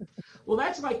 Well,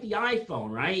 that's like the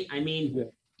iPhone, right? I mean,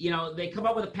 they come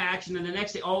up with a patch, and then the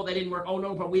next day, oh, that didn't work. Oh,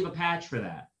 no, but we have a patch for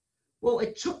that. Well,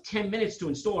 it took 10 minutes to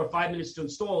install or 5 minutes to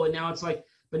install, and now it's like,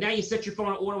 but now you set your phone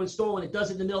on auto install, and it does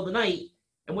it in the middle of the night,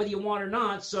 and whether you want or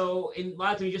not, so in a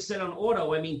lot of times you just set it on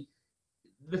auto. I mean,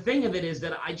 the thing of it is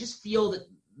that I just feel that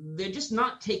they're just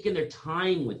not taking their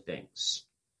time with things.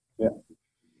 Yeah.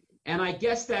 And I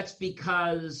guess that's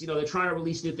because, they're trying to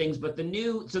release new things, but the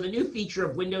new feature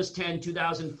of Windows 10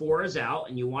 2004 is out,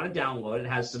 and you want to download it.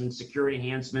 It has some security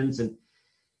enhancements and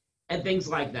things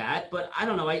like that. But I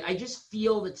don't know. I just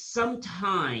feel that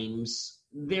sometimes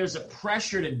there's a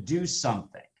pressure to do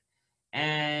something.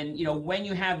 And, when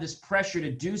you have this pressure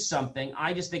to do something,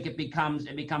 I just think it becomes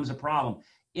a problem.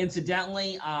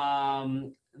 Incidentally,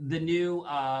 the new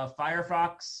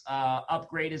Firefox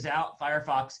upgrade is out,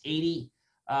 Firefox 80.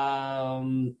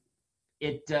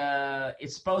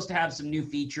 It's supposed to have some new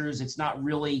features. It's not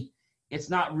really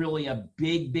a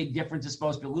big difference. It's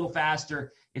supposed to be a little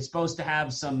faster. It's supposed to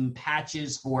have some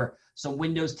patches for some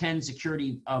Windows 10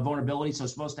 security vulnerability. So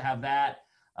it's supposed to have that.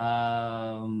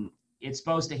 It's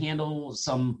supposed to handle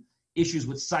some issues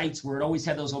with sites where it always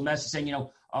had those little messages saying,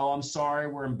 oh, I'm sorry,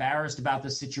 we're embarrassed about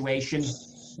this situation.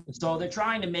 So they're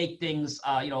trying to make things,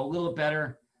 a little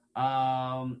better.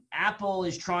 Apple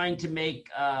is trying to make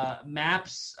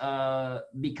Maps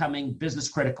becoming business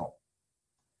critical.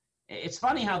 It's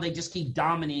funny how they just keep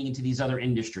dominating into these other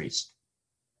industries.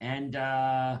 And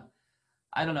I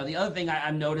don't know. The other thing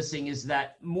I'm noticing is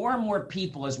that more and more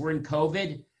people, as we're in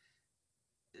COVID,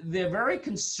 they're very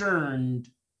concerned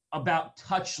about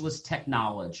touchless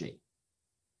technology.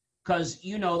 Because,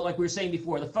 like we were saying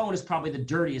before, the phone is probably the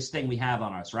dirtiest thing we have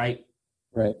on us, right?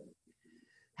 Right.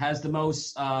 Has the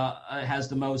most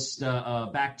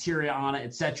bacteria on it,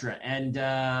 etc. And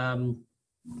I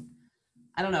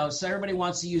don't know. So everybody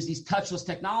wants to use these touchless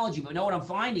technology, but what I'm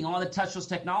finding? All the touchless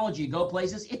technology, you go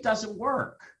places, it doesn't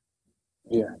work.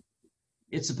 Yeah,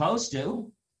 it's supposed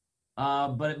to,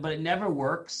 but it never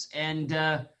works,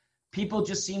 and people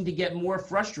just seem to get more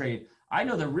frustrated. I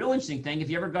know the real interesting thing. If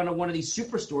you ever gone to one of these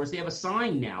superstores, they have a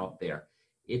sign now up there.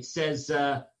 It says,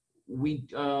 "We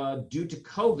due to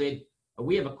COVID,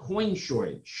 we have a coin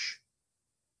shortage."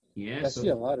 Yeah, I see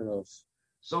a lot of those.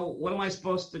 So what am I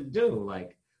supposed to do?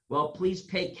 Like, well, please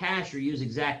pay cash or use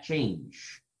exact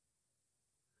change.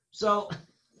 So,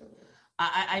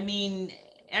 I mean,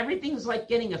 everything's like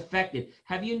getting affected.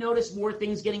 Have you noticed more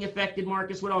things getting affected,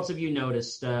 Marcus? What else have you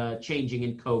noticed changing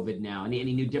in COVID now?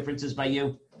 Any new differences by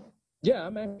you? Yeah,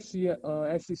 I'm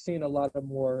actually seeing a lot of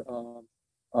more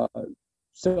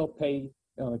self-pay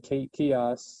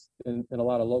kiosks in a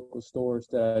lot of local stores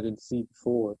that I didn't see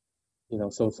before.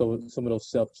 So some of those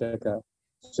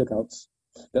self-checkouts.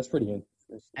 That's pretty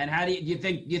And how do you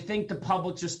think the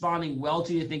public's responding well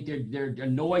to it? Do you think they're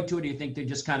annoyed to it? Or do you think they're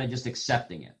just kind of just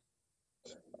accepting it?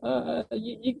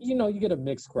 You get a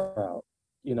mixed crowd.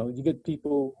 You get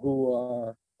people who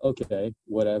are okay,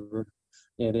 whatever,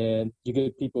 and then you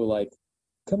get people like,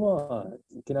 come on,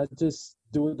 can I just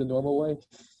do it the normal way?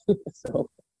 So.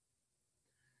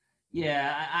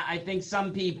 Yeah, I think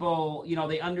some people,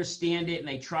 they understand it and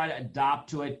they try to adopt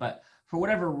to it, but for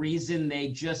whatever reason, they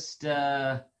just,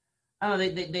 I don't know,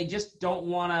 they just don't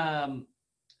want to.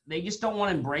 They just don't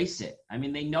want to embrace it. I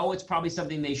mean, they know it's probably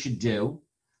something they should do.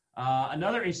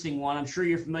 Another interesting one, I'm sure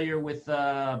you're familiar with,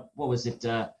 what was it?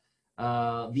 The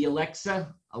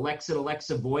Alexa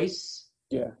voice.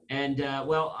 Yeah. And,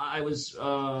 I was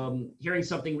hearing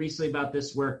something recently about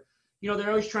this where, they're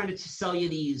always trying to sell you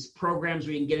these programs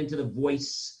where you can get into the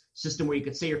voice system where you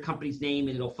could say your company's name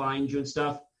and it'll find you and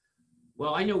stuff.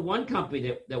 Well, I know one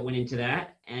company that went into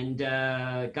that and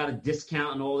got a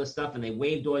discount and all this stuff, and they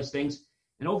waived all those things.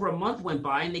 And over a month went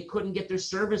by, and they couldn't get their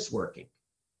service working.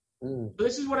 So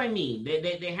this is what I mean.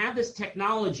 They have this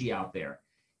technology out there,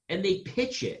 and they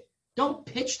pitch it. Don't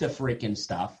pitch the freaking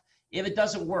stuff if it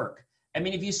doesn't work. I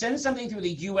mean, if you send something through the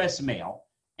U.S. mail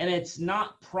and it's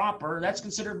not proper, that's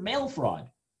considered mail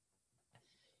fraud.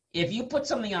 If you put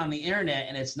something on the internet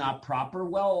and it's not proper,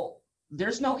 well,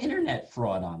 there's no internet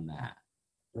fraud on that.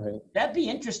 Right. That'd be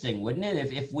interesting, wouldn't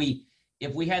it? If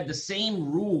we had the same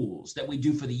rules that we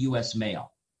do for the U.S.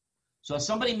 mail. So if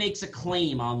somebody makes a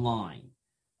claim online,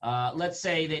 let's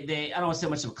say that I don't want to say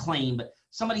much of a claim, but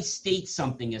somebody states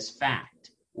something as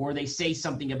fact, or they say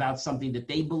something about something that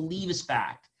they believe is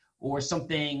fact, or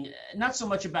something not so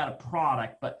much about a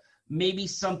product, but maybe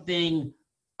something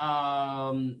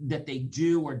that they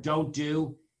do or don't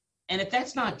do. And if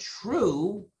that's not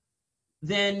true,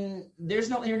 then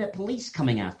there's no internet police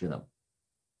coming after them,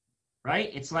 right?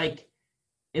 It's like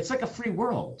a free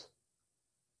world,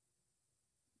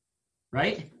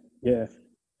 right? Yeah.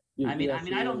 I mean,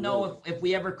 I don't know if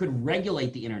we ever could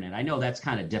regulate the internet. I know that's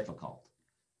kind of difficult,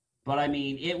 but I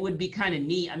mean, it would be kind of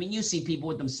neat. I mean, you see people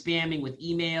with them spamming with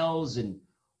emails and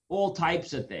all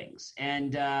types of things.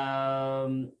 And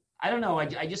I don't know.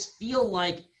 I just feel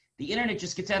like the internet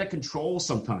just gets out of control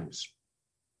sometimes.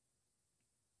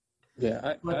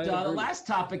 Yeah. But the last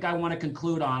topic I want to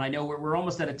conclude on, I know we're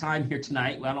almost out of time here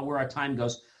tonight. I don't know where our time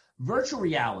goes. Virtual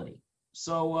reality.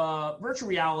 So virtual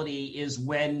reality is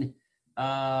when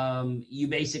you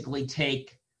basically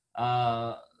take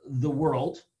the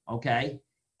world, okay,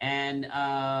 and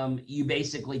you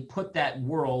basically put that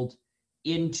world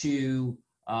into,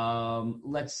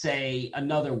 let's say,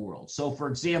 another world. So, for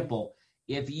example,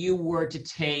 if you were to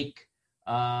take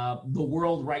the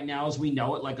world right now as we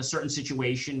know it, like a certain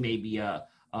situation, maybe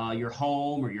your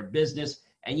home or your business,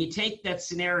 and you take that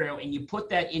scenario and you put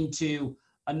that into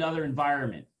another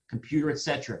environment, computer,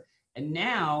 etc. And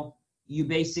now you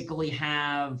basically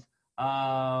have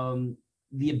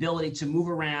the ability to move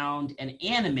around and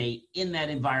animate in that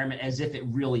environment as if it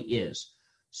really is.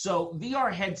 So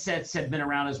VR headsets have been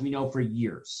around, as we know, for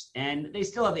years, and they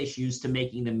still have issues to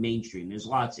making them mainstream. There's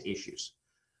lots of issues.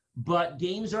 But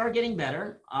games are getting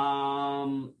better.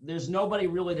 There's nobody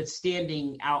really that's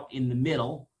standing out in the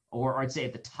middle, or I'd say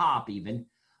at the top even.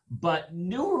 But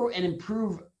newer and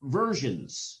improved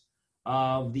versions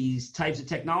of these types of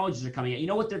technologies are coming out. You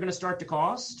know what they're going to start to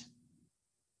cost?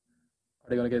 Are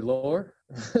they going to get lower?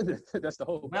 That's the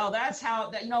whole. Well, that's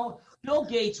how, Bill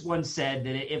Gates once said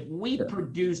that if we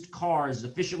produced cars as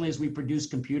efficiently as we produce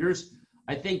computers,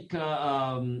 I think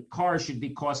cars should be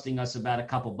costing us about a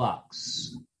couple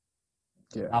bucks.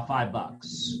 Yeah. About $5.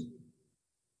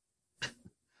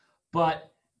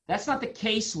 But that's not the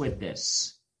case with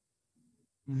this.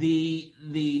 The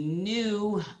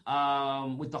new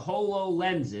with the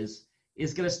HoloLenses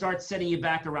is going to start setting you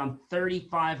back around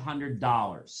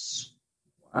 $3,500.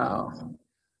 Wow.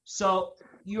 So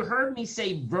you heard me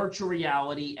say virtual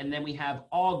reality, and then we have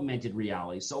augmented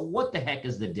reality. So what the heck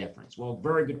is the difference? Well,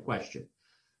 very good question.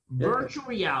 Yeah. Virtual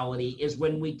reality is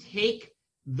when we take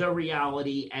the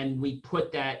reality and we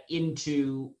put that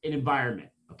into an environment,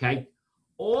 okay?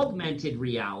 Augmented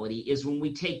reality is when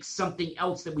we take something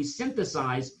else that we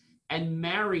synthesize and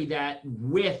marry that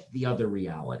with the other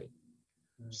reality.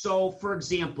 So, for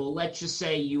example, let's just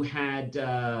say you had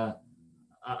a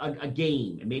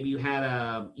game, and maybe you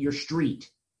had your street,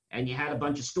 and you had a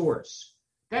bunch of stores.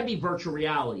 That'd be virtual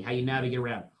reality, how you navigate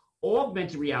around.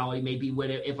 Augmented reality may be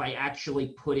if I actually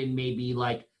put in maybe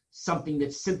like something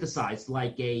that's synthesized,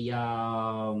 like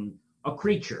a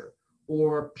creature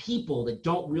or people that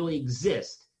don't really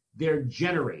exist. They're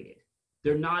generated.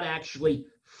 They're not actually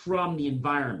from the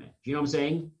environment. Do you know what I'm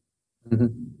saying? Mm-hmm.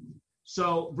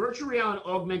 So virtual reality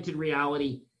and augmented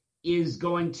reality is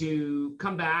going to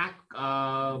come back,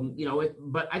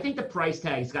 but I think the price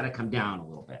tag's got to come down a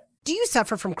little bit. Do you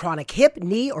suffer from chronic hip,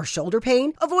 knee, or shoulder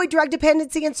pain? Avoid drug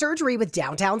dependency and surgery with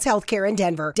Downtown's Healthcare in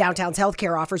Denver. Downtown's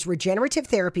Healthcare offers regenerative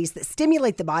therapies that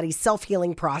stimulate the body's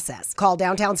self-healing process. Call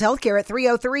Downtown's Healthcare at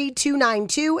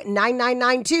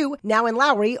 303-292-9992, now in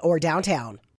Lowry or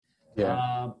downtown.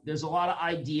 Yeah. There's a lot of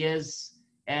ideas,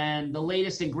 and the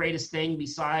latest and greatest thing,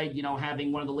 beside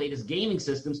having one of the latest gaming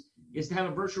systems, is to have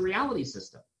a virtual reality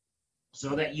system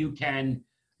so that you can,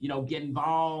 get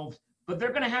involved. But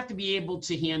they're going to have to be able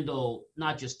to handle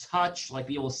not just touch, like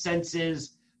the old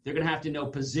senses. They're going to have to know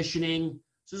positioning.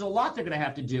 So there's a lot they're going to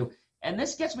have to do. And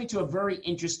this gets me to a very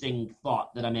interesting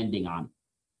thought that I'm ending on.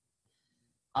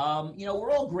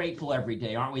 We're all grateful every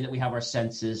day, aren't we, that we have our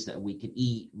senses, that we can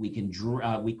eat, we can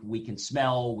we can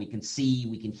smell, we can see,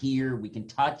 we can hear, we can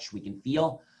touch, we can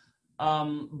feel.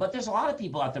 But there's a lot of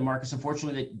people out there, Marcus,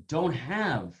 unfortunately, that don't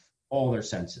have all their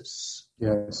senses.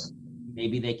 Yes.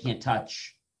 Maybe they can't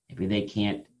touch. Maybe they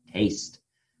can't taste.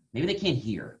 Maybe they can't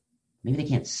hear. Maybe they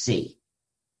can't see.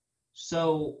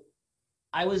 So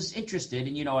I was interested,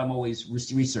 and I'm always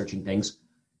researching things.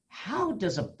 How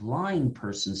does a blind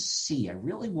person see? I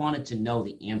really wanted to know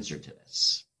the answer to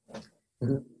this.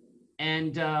 Mm-hmm.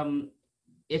 And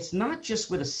it's not just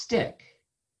with a stick.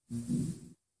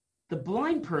 The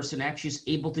blind person actually is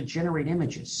able to generate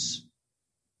images.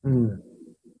 Mm.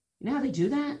 You know how they do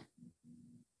that?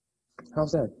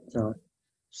 How's that, John?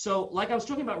 So, like I was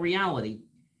talking about reality,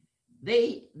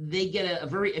 they get a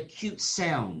very acute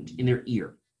sound in their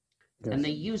ear. Yes. And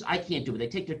I can't do it. They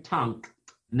take their tongue,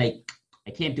 and I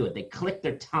can't do it. They click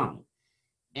their tongue,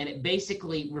 and it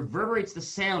basically reverberates the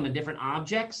sound of different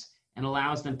objects and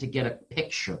allows them to get a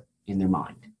picture in their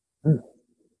mind. Mm. Isn't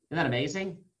that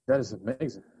amazing? That is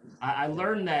amazing. I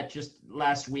learned that just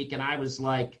last week, and I was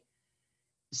like,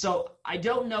 so I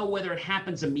don't know whether it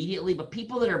happens immediately, but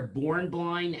people that are born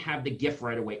blind have the gift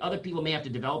right away. Other people may have to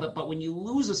develop it, but when you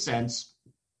lose a sense,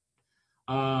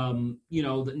 the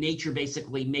nature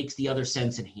basically makes the other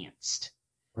sense enhanced.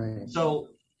 Right. So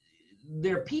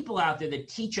there are people out there that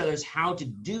teach others how to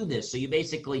do this. So you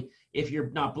basically, if you're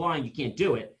not blind, you can't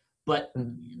do it. But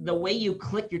the way you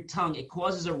click your tongue, it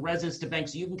causes a resonance to bang.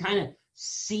 So you can kind of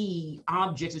see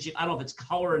objects and shit. I don't know if it's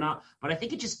color or not, but I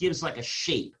think it just gives like a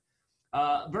shape.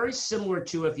 Very similar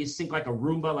to if you think like a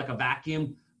Roomba, like a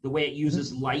vacuum, the way it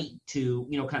uses light to,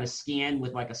 kind of scan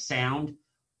with like a sound.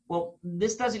 Well,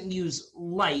 this doesn't use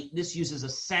light. This uses a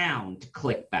sound to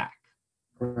click back.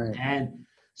 Right. And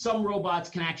some robots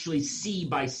can actually see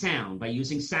by sound, by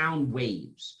using sound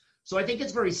waves. So I think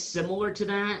it's very similar to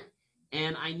that.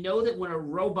 And I know that when a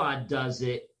robot does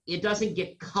it, it doesn't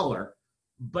get color,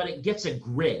 but it gets a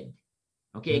grid.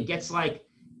 Okay,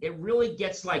 it really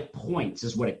gets like points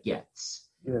is what it gets.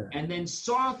 Yeah. And then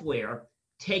software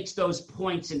takes those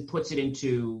points and puts it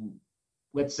into,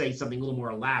 let's say, something a little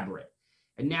more elaborate.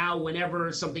 And now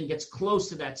whenever something gets close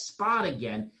to that spot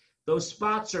again, those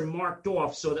spots are marked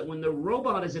off so that when the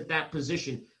robot is at that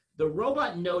position, the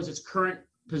robot knows its current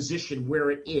position where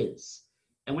it is.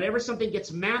 And whenever something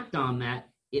gets mapped on that,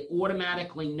 it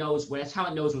automatically knows that's how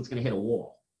it knows when it's going to hit a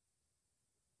wall.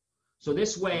 So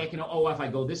this way I can, if I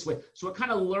go this way. So it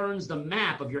kind of learns the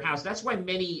map of your house. That's why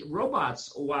many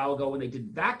robots a while ago when they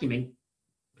did vacuuming,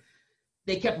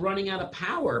 they kept running out of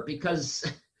power because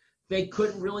they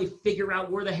couldn't really figure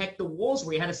out where the heck the walls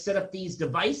were. You had to set up these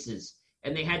devices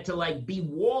and they had to be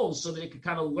walls so that it could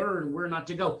kind of learn where not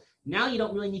to go. Now you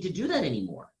don't really need to do that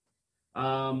anymore.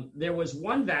 There was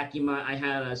one vacuum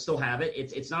I still have it.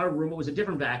 It's not a Roomba, it was a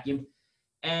different vacuum.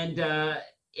 And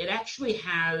it actually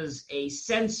has a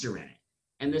sensor in it,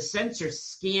 and the sensor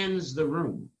scans the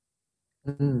room,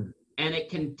 and it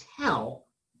can tell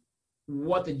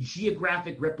what the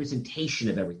geographic representation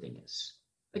of everything is.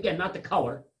 Again, not the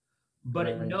color, but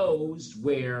it knows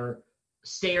where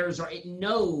stairs are. It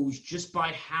knows just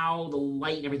by how the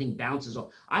light and everything bounces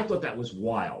off. I thought that was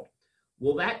wild.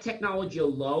 Well, that technology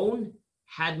alone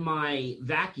had my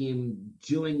vacuum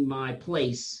doing my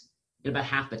place in about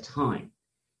half the time.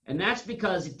 And that's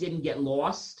because it didn't get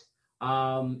lost.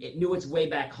 It knew its way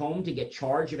back home to get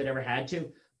charged if it ever had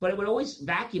to, but it would always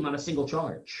vacuum on a single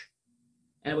charge.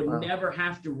 And it would never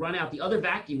have to run out. The other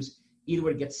vacuums either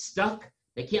would get stuck,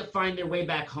 they can't find their way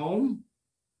back home.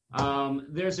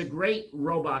 There's a great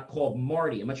robot called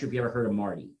Marty. I'm not sure if you ever heard of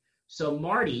Marty. So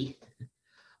Marty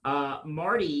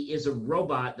is a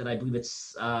robot that I believe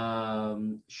it's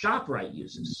ShopRite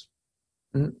uses.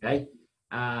 Okay.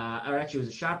 Or actually it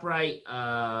was a ShopRite,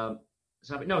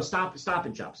 Stop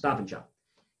and Shop.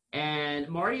 And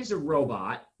Marty is a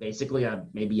robot, basically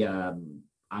maybe a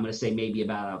I'm going to say maybe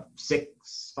about a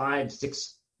 5,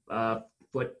 6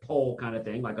 foot pole kind of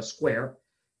thing, like a square,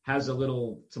 has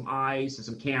some eyes and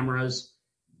some cameras,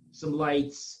 some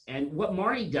lights. And what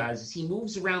Marty does is he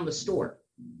moves around the store.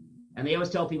 And they always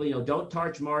tell people, don't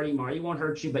touch Marty. Marty won't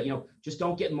hurt you, but, just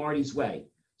don't get in Marty's way.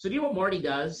 So do you know what Marty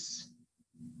does?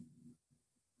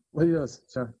 What he does,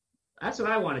 sir? That's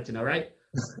what I wanted to know, right?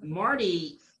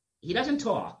 Marty, he doesn't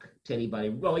talk to anybody.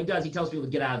 Well, he does. He tells people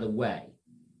to get out of the way.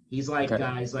 He's like,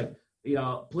 guys,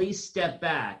 please step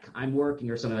back. I'm working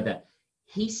or something like that.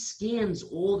 He scans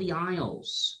all the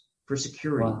aisles for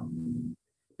security. Wow.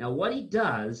 Now, what he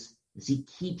does is he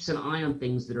keeps an eye on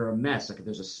things that are a mess, like if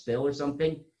there's a spill or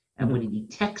something. And when he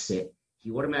detects it,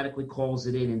 he automatically calls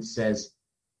it in and says,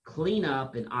 clean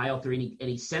up in aisle 3. And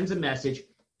he sends a message,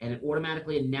 and it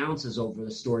automatically announces over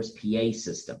the store's PA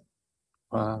system.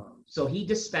 Wow. So he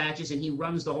dispatches and he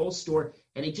runs the whole store,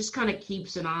 and he just kind of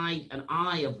keeps an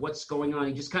eye of what's going on.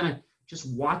 He just kind of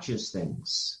watches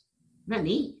things. Isn't that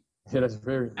neat? Yeah, that's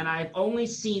very. And I've only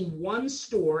seen one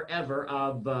store ever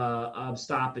of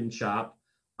Stop and Shop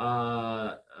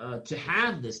to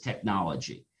have this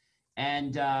technology.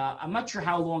 And I'm not sure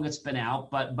how long it's been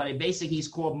out, but it basically he's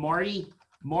called Marty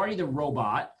the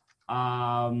Robot.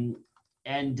 I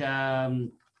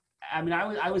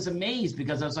was amazed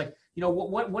because I was like,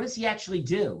 what does he actually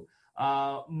do?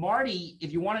 Marty,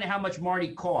 if you want to know how much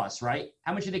Marty costs, right?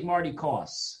 How much do you think Marty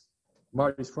costs?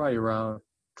 Marty's probably around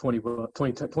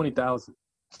 20,000.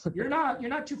 You're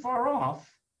not too far off.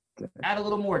 Okay. Add a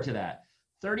little more to that.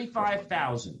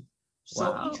 35,000.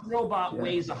 So wow. Each robot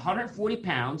weighs 140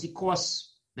 pounds. He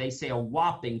costs, they say, a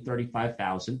whopping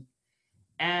 35,000.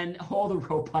 And all the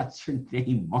robots are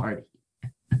named Marty.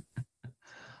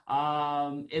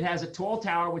 It has a tall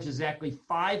tower, which is exactly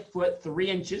 5 foot 3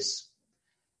 inches.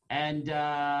 And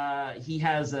he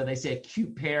has, they say, a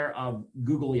cute pair of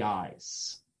googly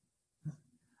eyes.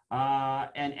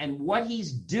 And what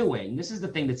he's doing, this is the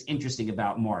thing that's interesting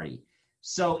about Marty.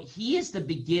 So he is the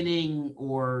beginning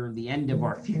or the end of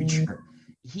our future.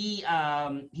 He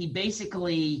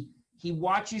basically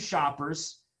watches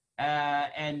shoppers,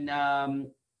 and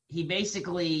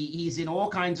he's in all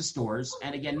kinds of stores.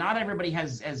 And again, not everybody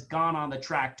has gone on the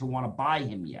track to want to buy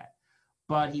him yet,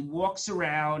 but he walks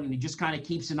around and he just kind of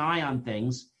keeps an eye on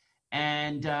things.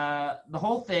 And the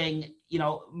whole thing,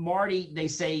 Marty, they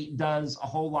say, does a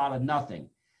whole lot of nothing.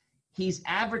 He's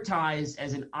advertised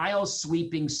as an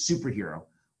aisle-sweeping superhero,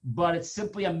 but it's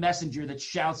simply a messenger that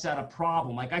shouts out a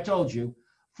problem, like I told you,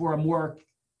 for a more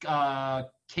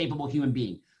capable human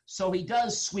being. So he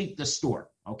does sweep the store,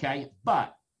 okay?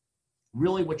 But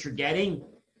really what you're getting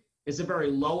is a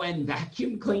very low-end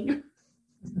vacuum cleaner,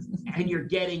 and you're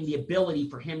getting the ability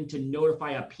for him to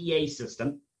notify a PA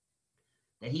system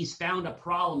that he's found a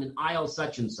problem in aisle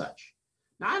such and such.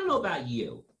 Now, I don't know about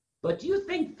you, but do you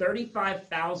think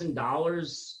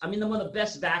 $35,000? I mean, one of the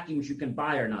best vacuums you can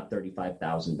buy are not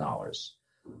 $35,000.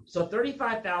 So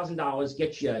 $35,000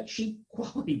 gets you a cheap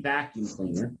quality vacuum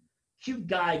cleaner, cute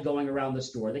guy going around the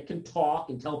store that can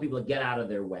talk and tell people to get out of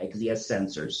their way because he has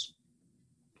sensors.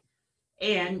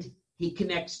 And he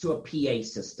connects to a PA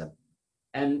system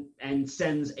and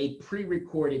sends a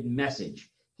pre-recorded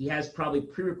message. He has probably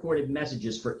pre-recorded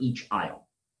messages for each aisle.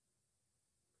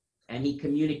 And he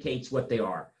communicates what they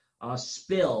are. A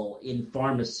spill in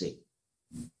pharmacy.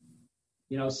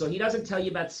 So he doesn't tell you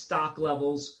about stock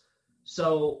levels.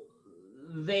 So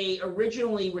they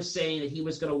originally were saying that he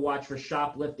was going to watch for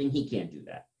shoplifting. He can't do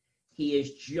that. He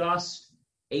is just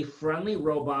a friendly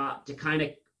robot to kind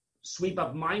of sweep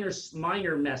up minor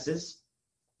messes.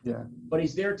 Yeah. But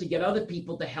he's there to get other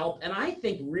people to help. And I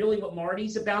think really what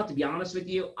Marty's about, to be honest with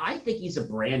you, I think he's a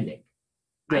branding.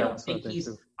 Yeah,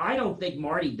 I don't think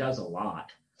Marty does a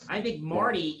lot. I think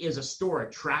Marty is a store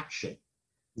attraction.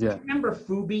 Yeah. Remember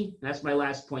Fubi? That's my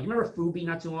last point. You remember Fubi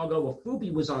not too long ago? Well,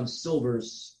 Fubi was on Silver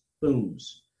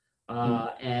Spoons.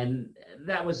 And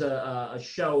that was a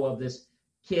show of this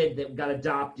kid that got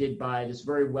adopted by this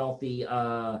very wealthy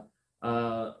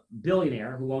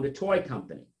billionaire who owned a toy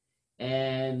company.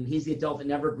 And he's the adult that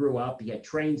never grew up. He had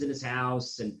trains in his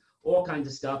house and all kinds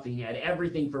of stuff. And he had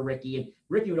everything for Ricky. And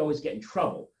Ricky would always get in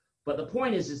trouble. But the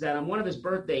point is that on one of his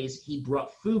birthdays, he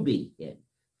brought Fubi in.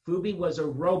 Fubi was a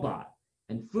robot.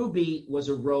 And Fubi was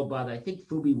a robot. I think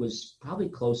Fubi was probably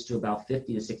close to about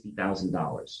 $50,000 to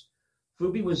 $60,000.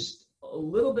 Fubi was a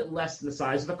little bit less than the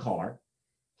size of a car.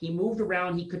 He moved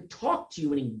around. He could talk to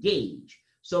you and engage.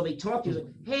 So they talked to you.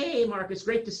 Like, hey, Marcus,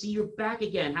 great to see you back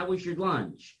again. How was your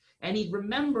lunch? And he'd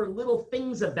remember little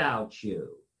things about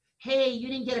you. Hey, you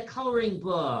didn't get a coloring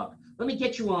book. Let me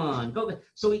get you on. Go.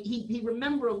 So he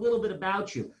remember a little bit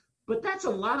about you. But that's a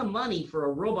lot of money for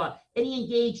a robot. And he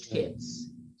engaged kids.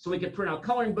 So he could print out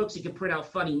coloring books. He could print out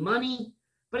funny money.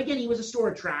 But again, he was a store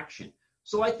attraction.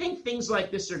 So I think things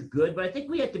like this are good. But I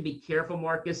think we have to be careful,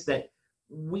 Marcus, that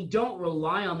we don't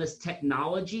rely on this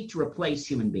technology to replace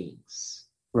human beings.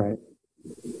 Right.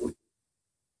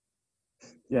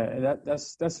 Yeah, and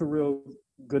that's a real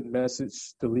good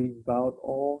message to leave out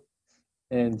all,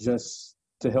 and just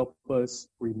to help us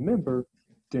remember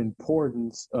the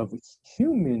importance of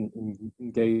human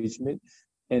engagement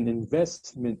and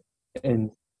investment in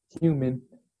human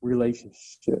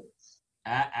relationships.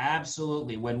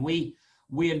 Absolutely. When we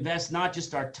invest not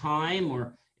just our time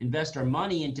or invest our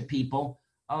money into people,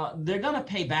 they're going to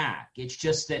pay back. It's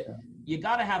just that you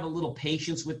got to have a little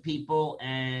patience with people,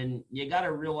 and you got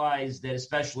to realize that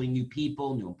especially new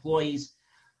people, new employees,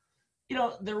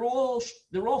 they're all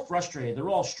frustrated. They're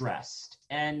all stressed.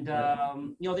 And,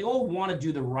 they all want to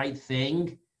do the right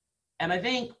thing. And I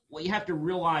think what you have to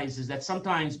realize is that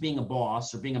sometimes being a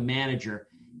boss or being a manager,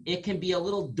 it can be a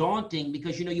little daunting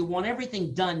because, you want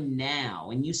everything done now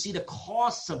and you see the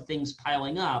costs of things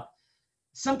piling up.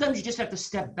 Sometimes you just have to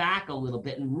step back a little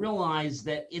bit and realize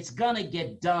that it's going to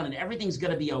get done and everything's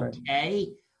going to be okay. Right.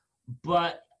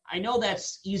 But I know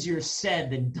that's easier said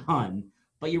than done.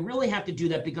 But you really have to do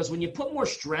that because when you put more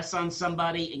stress on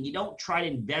somebody and you don't try to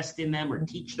invest in them or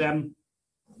teach them,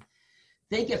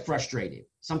 they get frustrated.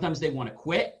 Sometimes they want to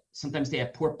quit. Sometimes they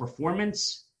have poor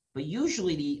performance. But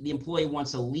usually the employee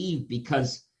wants to leave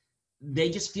because they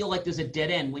just feel like there's a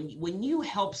dead end. When you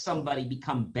help somebody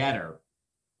become better,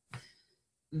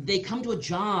 they come to a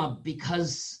job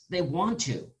because they want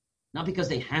to, not because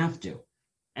they have to.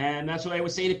 And that's what I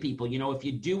would say to people. If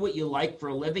you do what you like for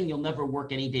a living, you'll never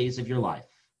work any days of your life.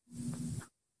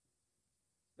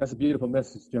 That's a beautiful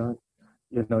message, John.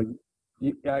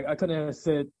 I couldn't have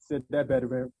said that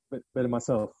better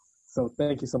myself. So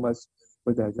thank you so much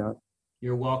for that, John.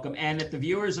 You're welcome. And if the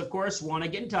viewers, of course, want to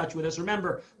get in touch with us,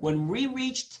 remember, when we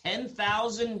reach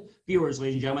 10,000 viewers,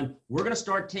 ladies and gentlemen, we're going to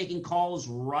start taking calls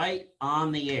right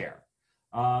on the air.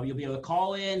 You'll be able to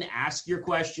call in, ask your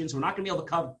questions. We're not going to be able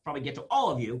to probably get to all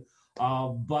of you,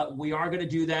 but we are going to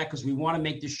do that because we want to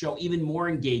make this show even more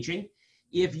engaging.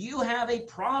 If you have a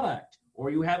product or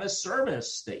you have a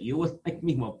service that you would like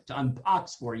me to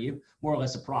unbox for you, more or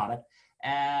less a product,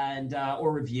 and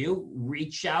or review,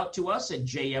 reach out to us at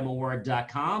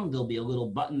jmor.com. There'll be a little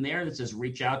button there that says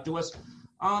reach out to us.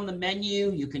 On the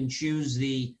menu, you can choose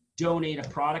the donate a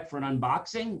product for an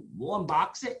unboxing. We'll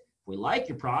unbox it. If we like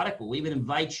your product, we'll even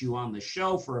invite you on the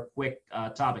show for a quick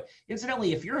topic.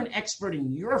 Incidentally, if you're an expert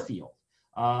in your field,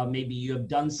 maybe you have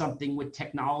done something with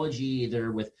technology,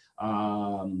 either with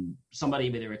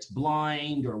somebody, whether it's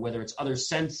blind or whether it's other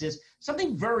senses,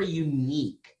 something very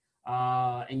unique,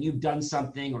 and you've done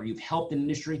something or you've helped an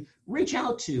industry, reach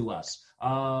out to us.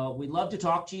 We'd love to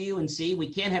talk to you and see.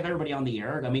 We can't have everybody on the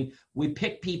air. I mean, we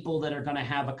pick people that are going to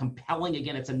have a compelling,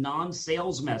 again, it's a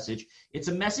non-sales message. It's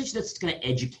a message that's going to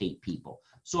educate people.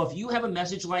 So if you have a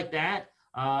message like that,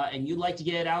 and you'd like to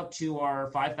get it out to our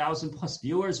 5,000 plus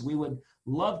viewers, we would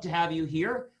love to have you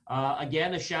here.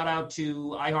 Again, a shout out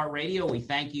to iHeartRadio. We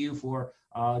thank you for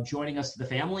joining us to the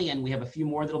family, and we have a few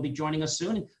more that'll be joining us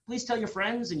soon. And please tell your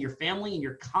friends and your family and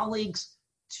your colleagues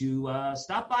to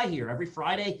stop by here every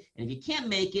Friday. And if you can't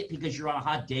make it because you're on a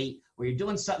hot date or you're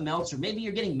doing something else, or maybe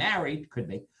you're getting married, could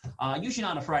be, usually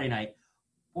not on a Friday night,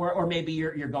 or maybe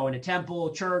you're going to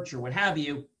temple, church, or what have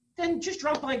you, then just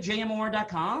drop by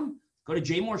jmor.com. Go to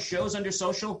JMOR Shows under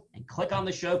social and click on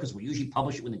the show because we usually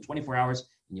publish it within 24 hours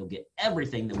and you'll get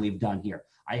everything that we've done here.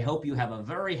 I hope you have a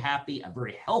very happy, a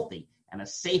very healthy, and a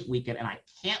safe weekend. And I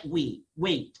can't wait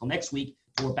till next week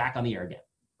till we're back on the air again.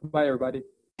 Bye, everybody.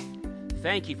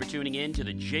 Thank you for tuning in to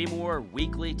the JMOR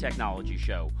Weekly Technology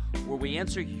Show, where we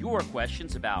answer your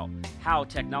questions about how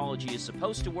technology is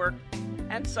supposed to work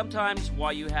and sometimes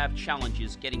why you have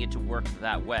challenges getting it to work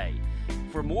that way.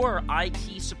 For more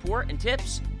IT support and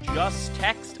tips, just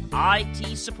text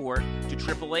IT support to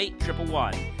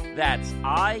 888-111. That's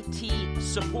IT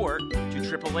support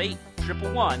to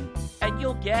 888-111, and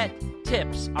you'll get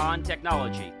tips on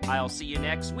technology. I'll see you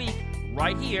next week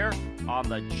right here on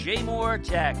the JMOR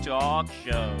Tech Talk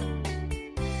Show.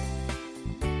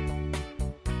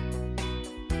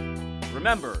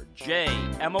 Remember,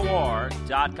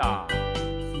 jmor.com.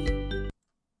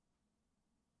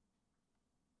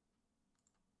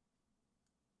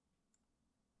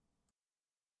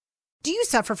 Do you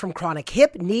suffer from chronic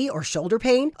hip, knee, or shoulder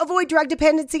pain? Avoid drug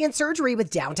dependency and surgery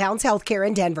with Downtown's Healthcare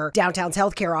in Denver. Downtown's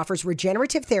Healthcare offers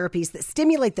regenerative therapies that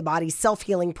stimulate the body's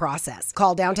self-healing process.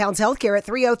 Call Downtown's Healthcare at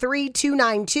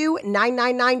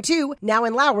 303-292-9992, now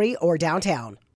in Lowry or downtown.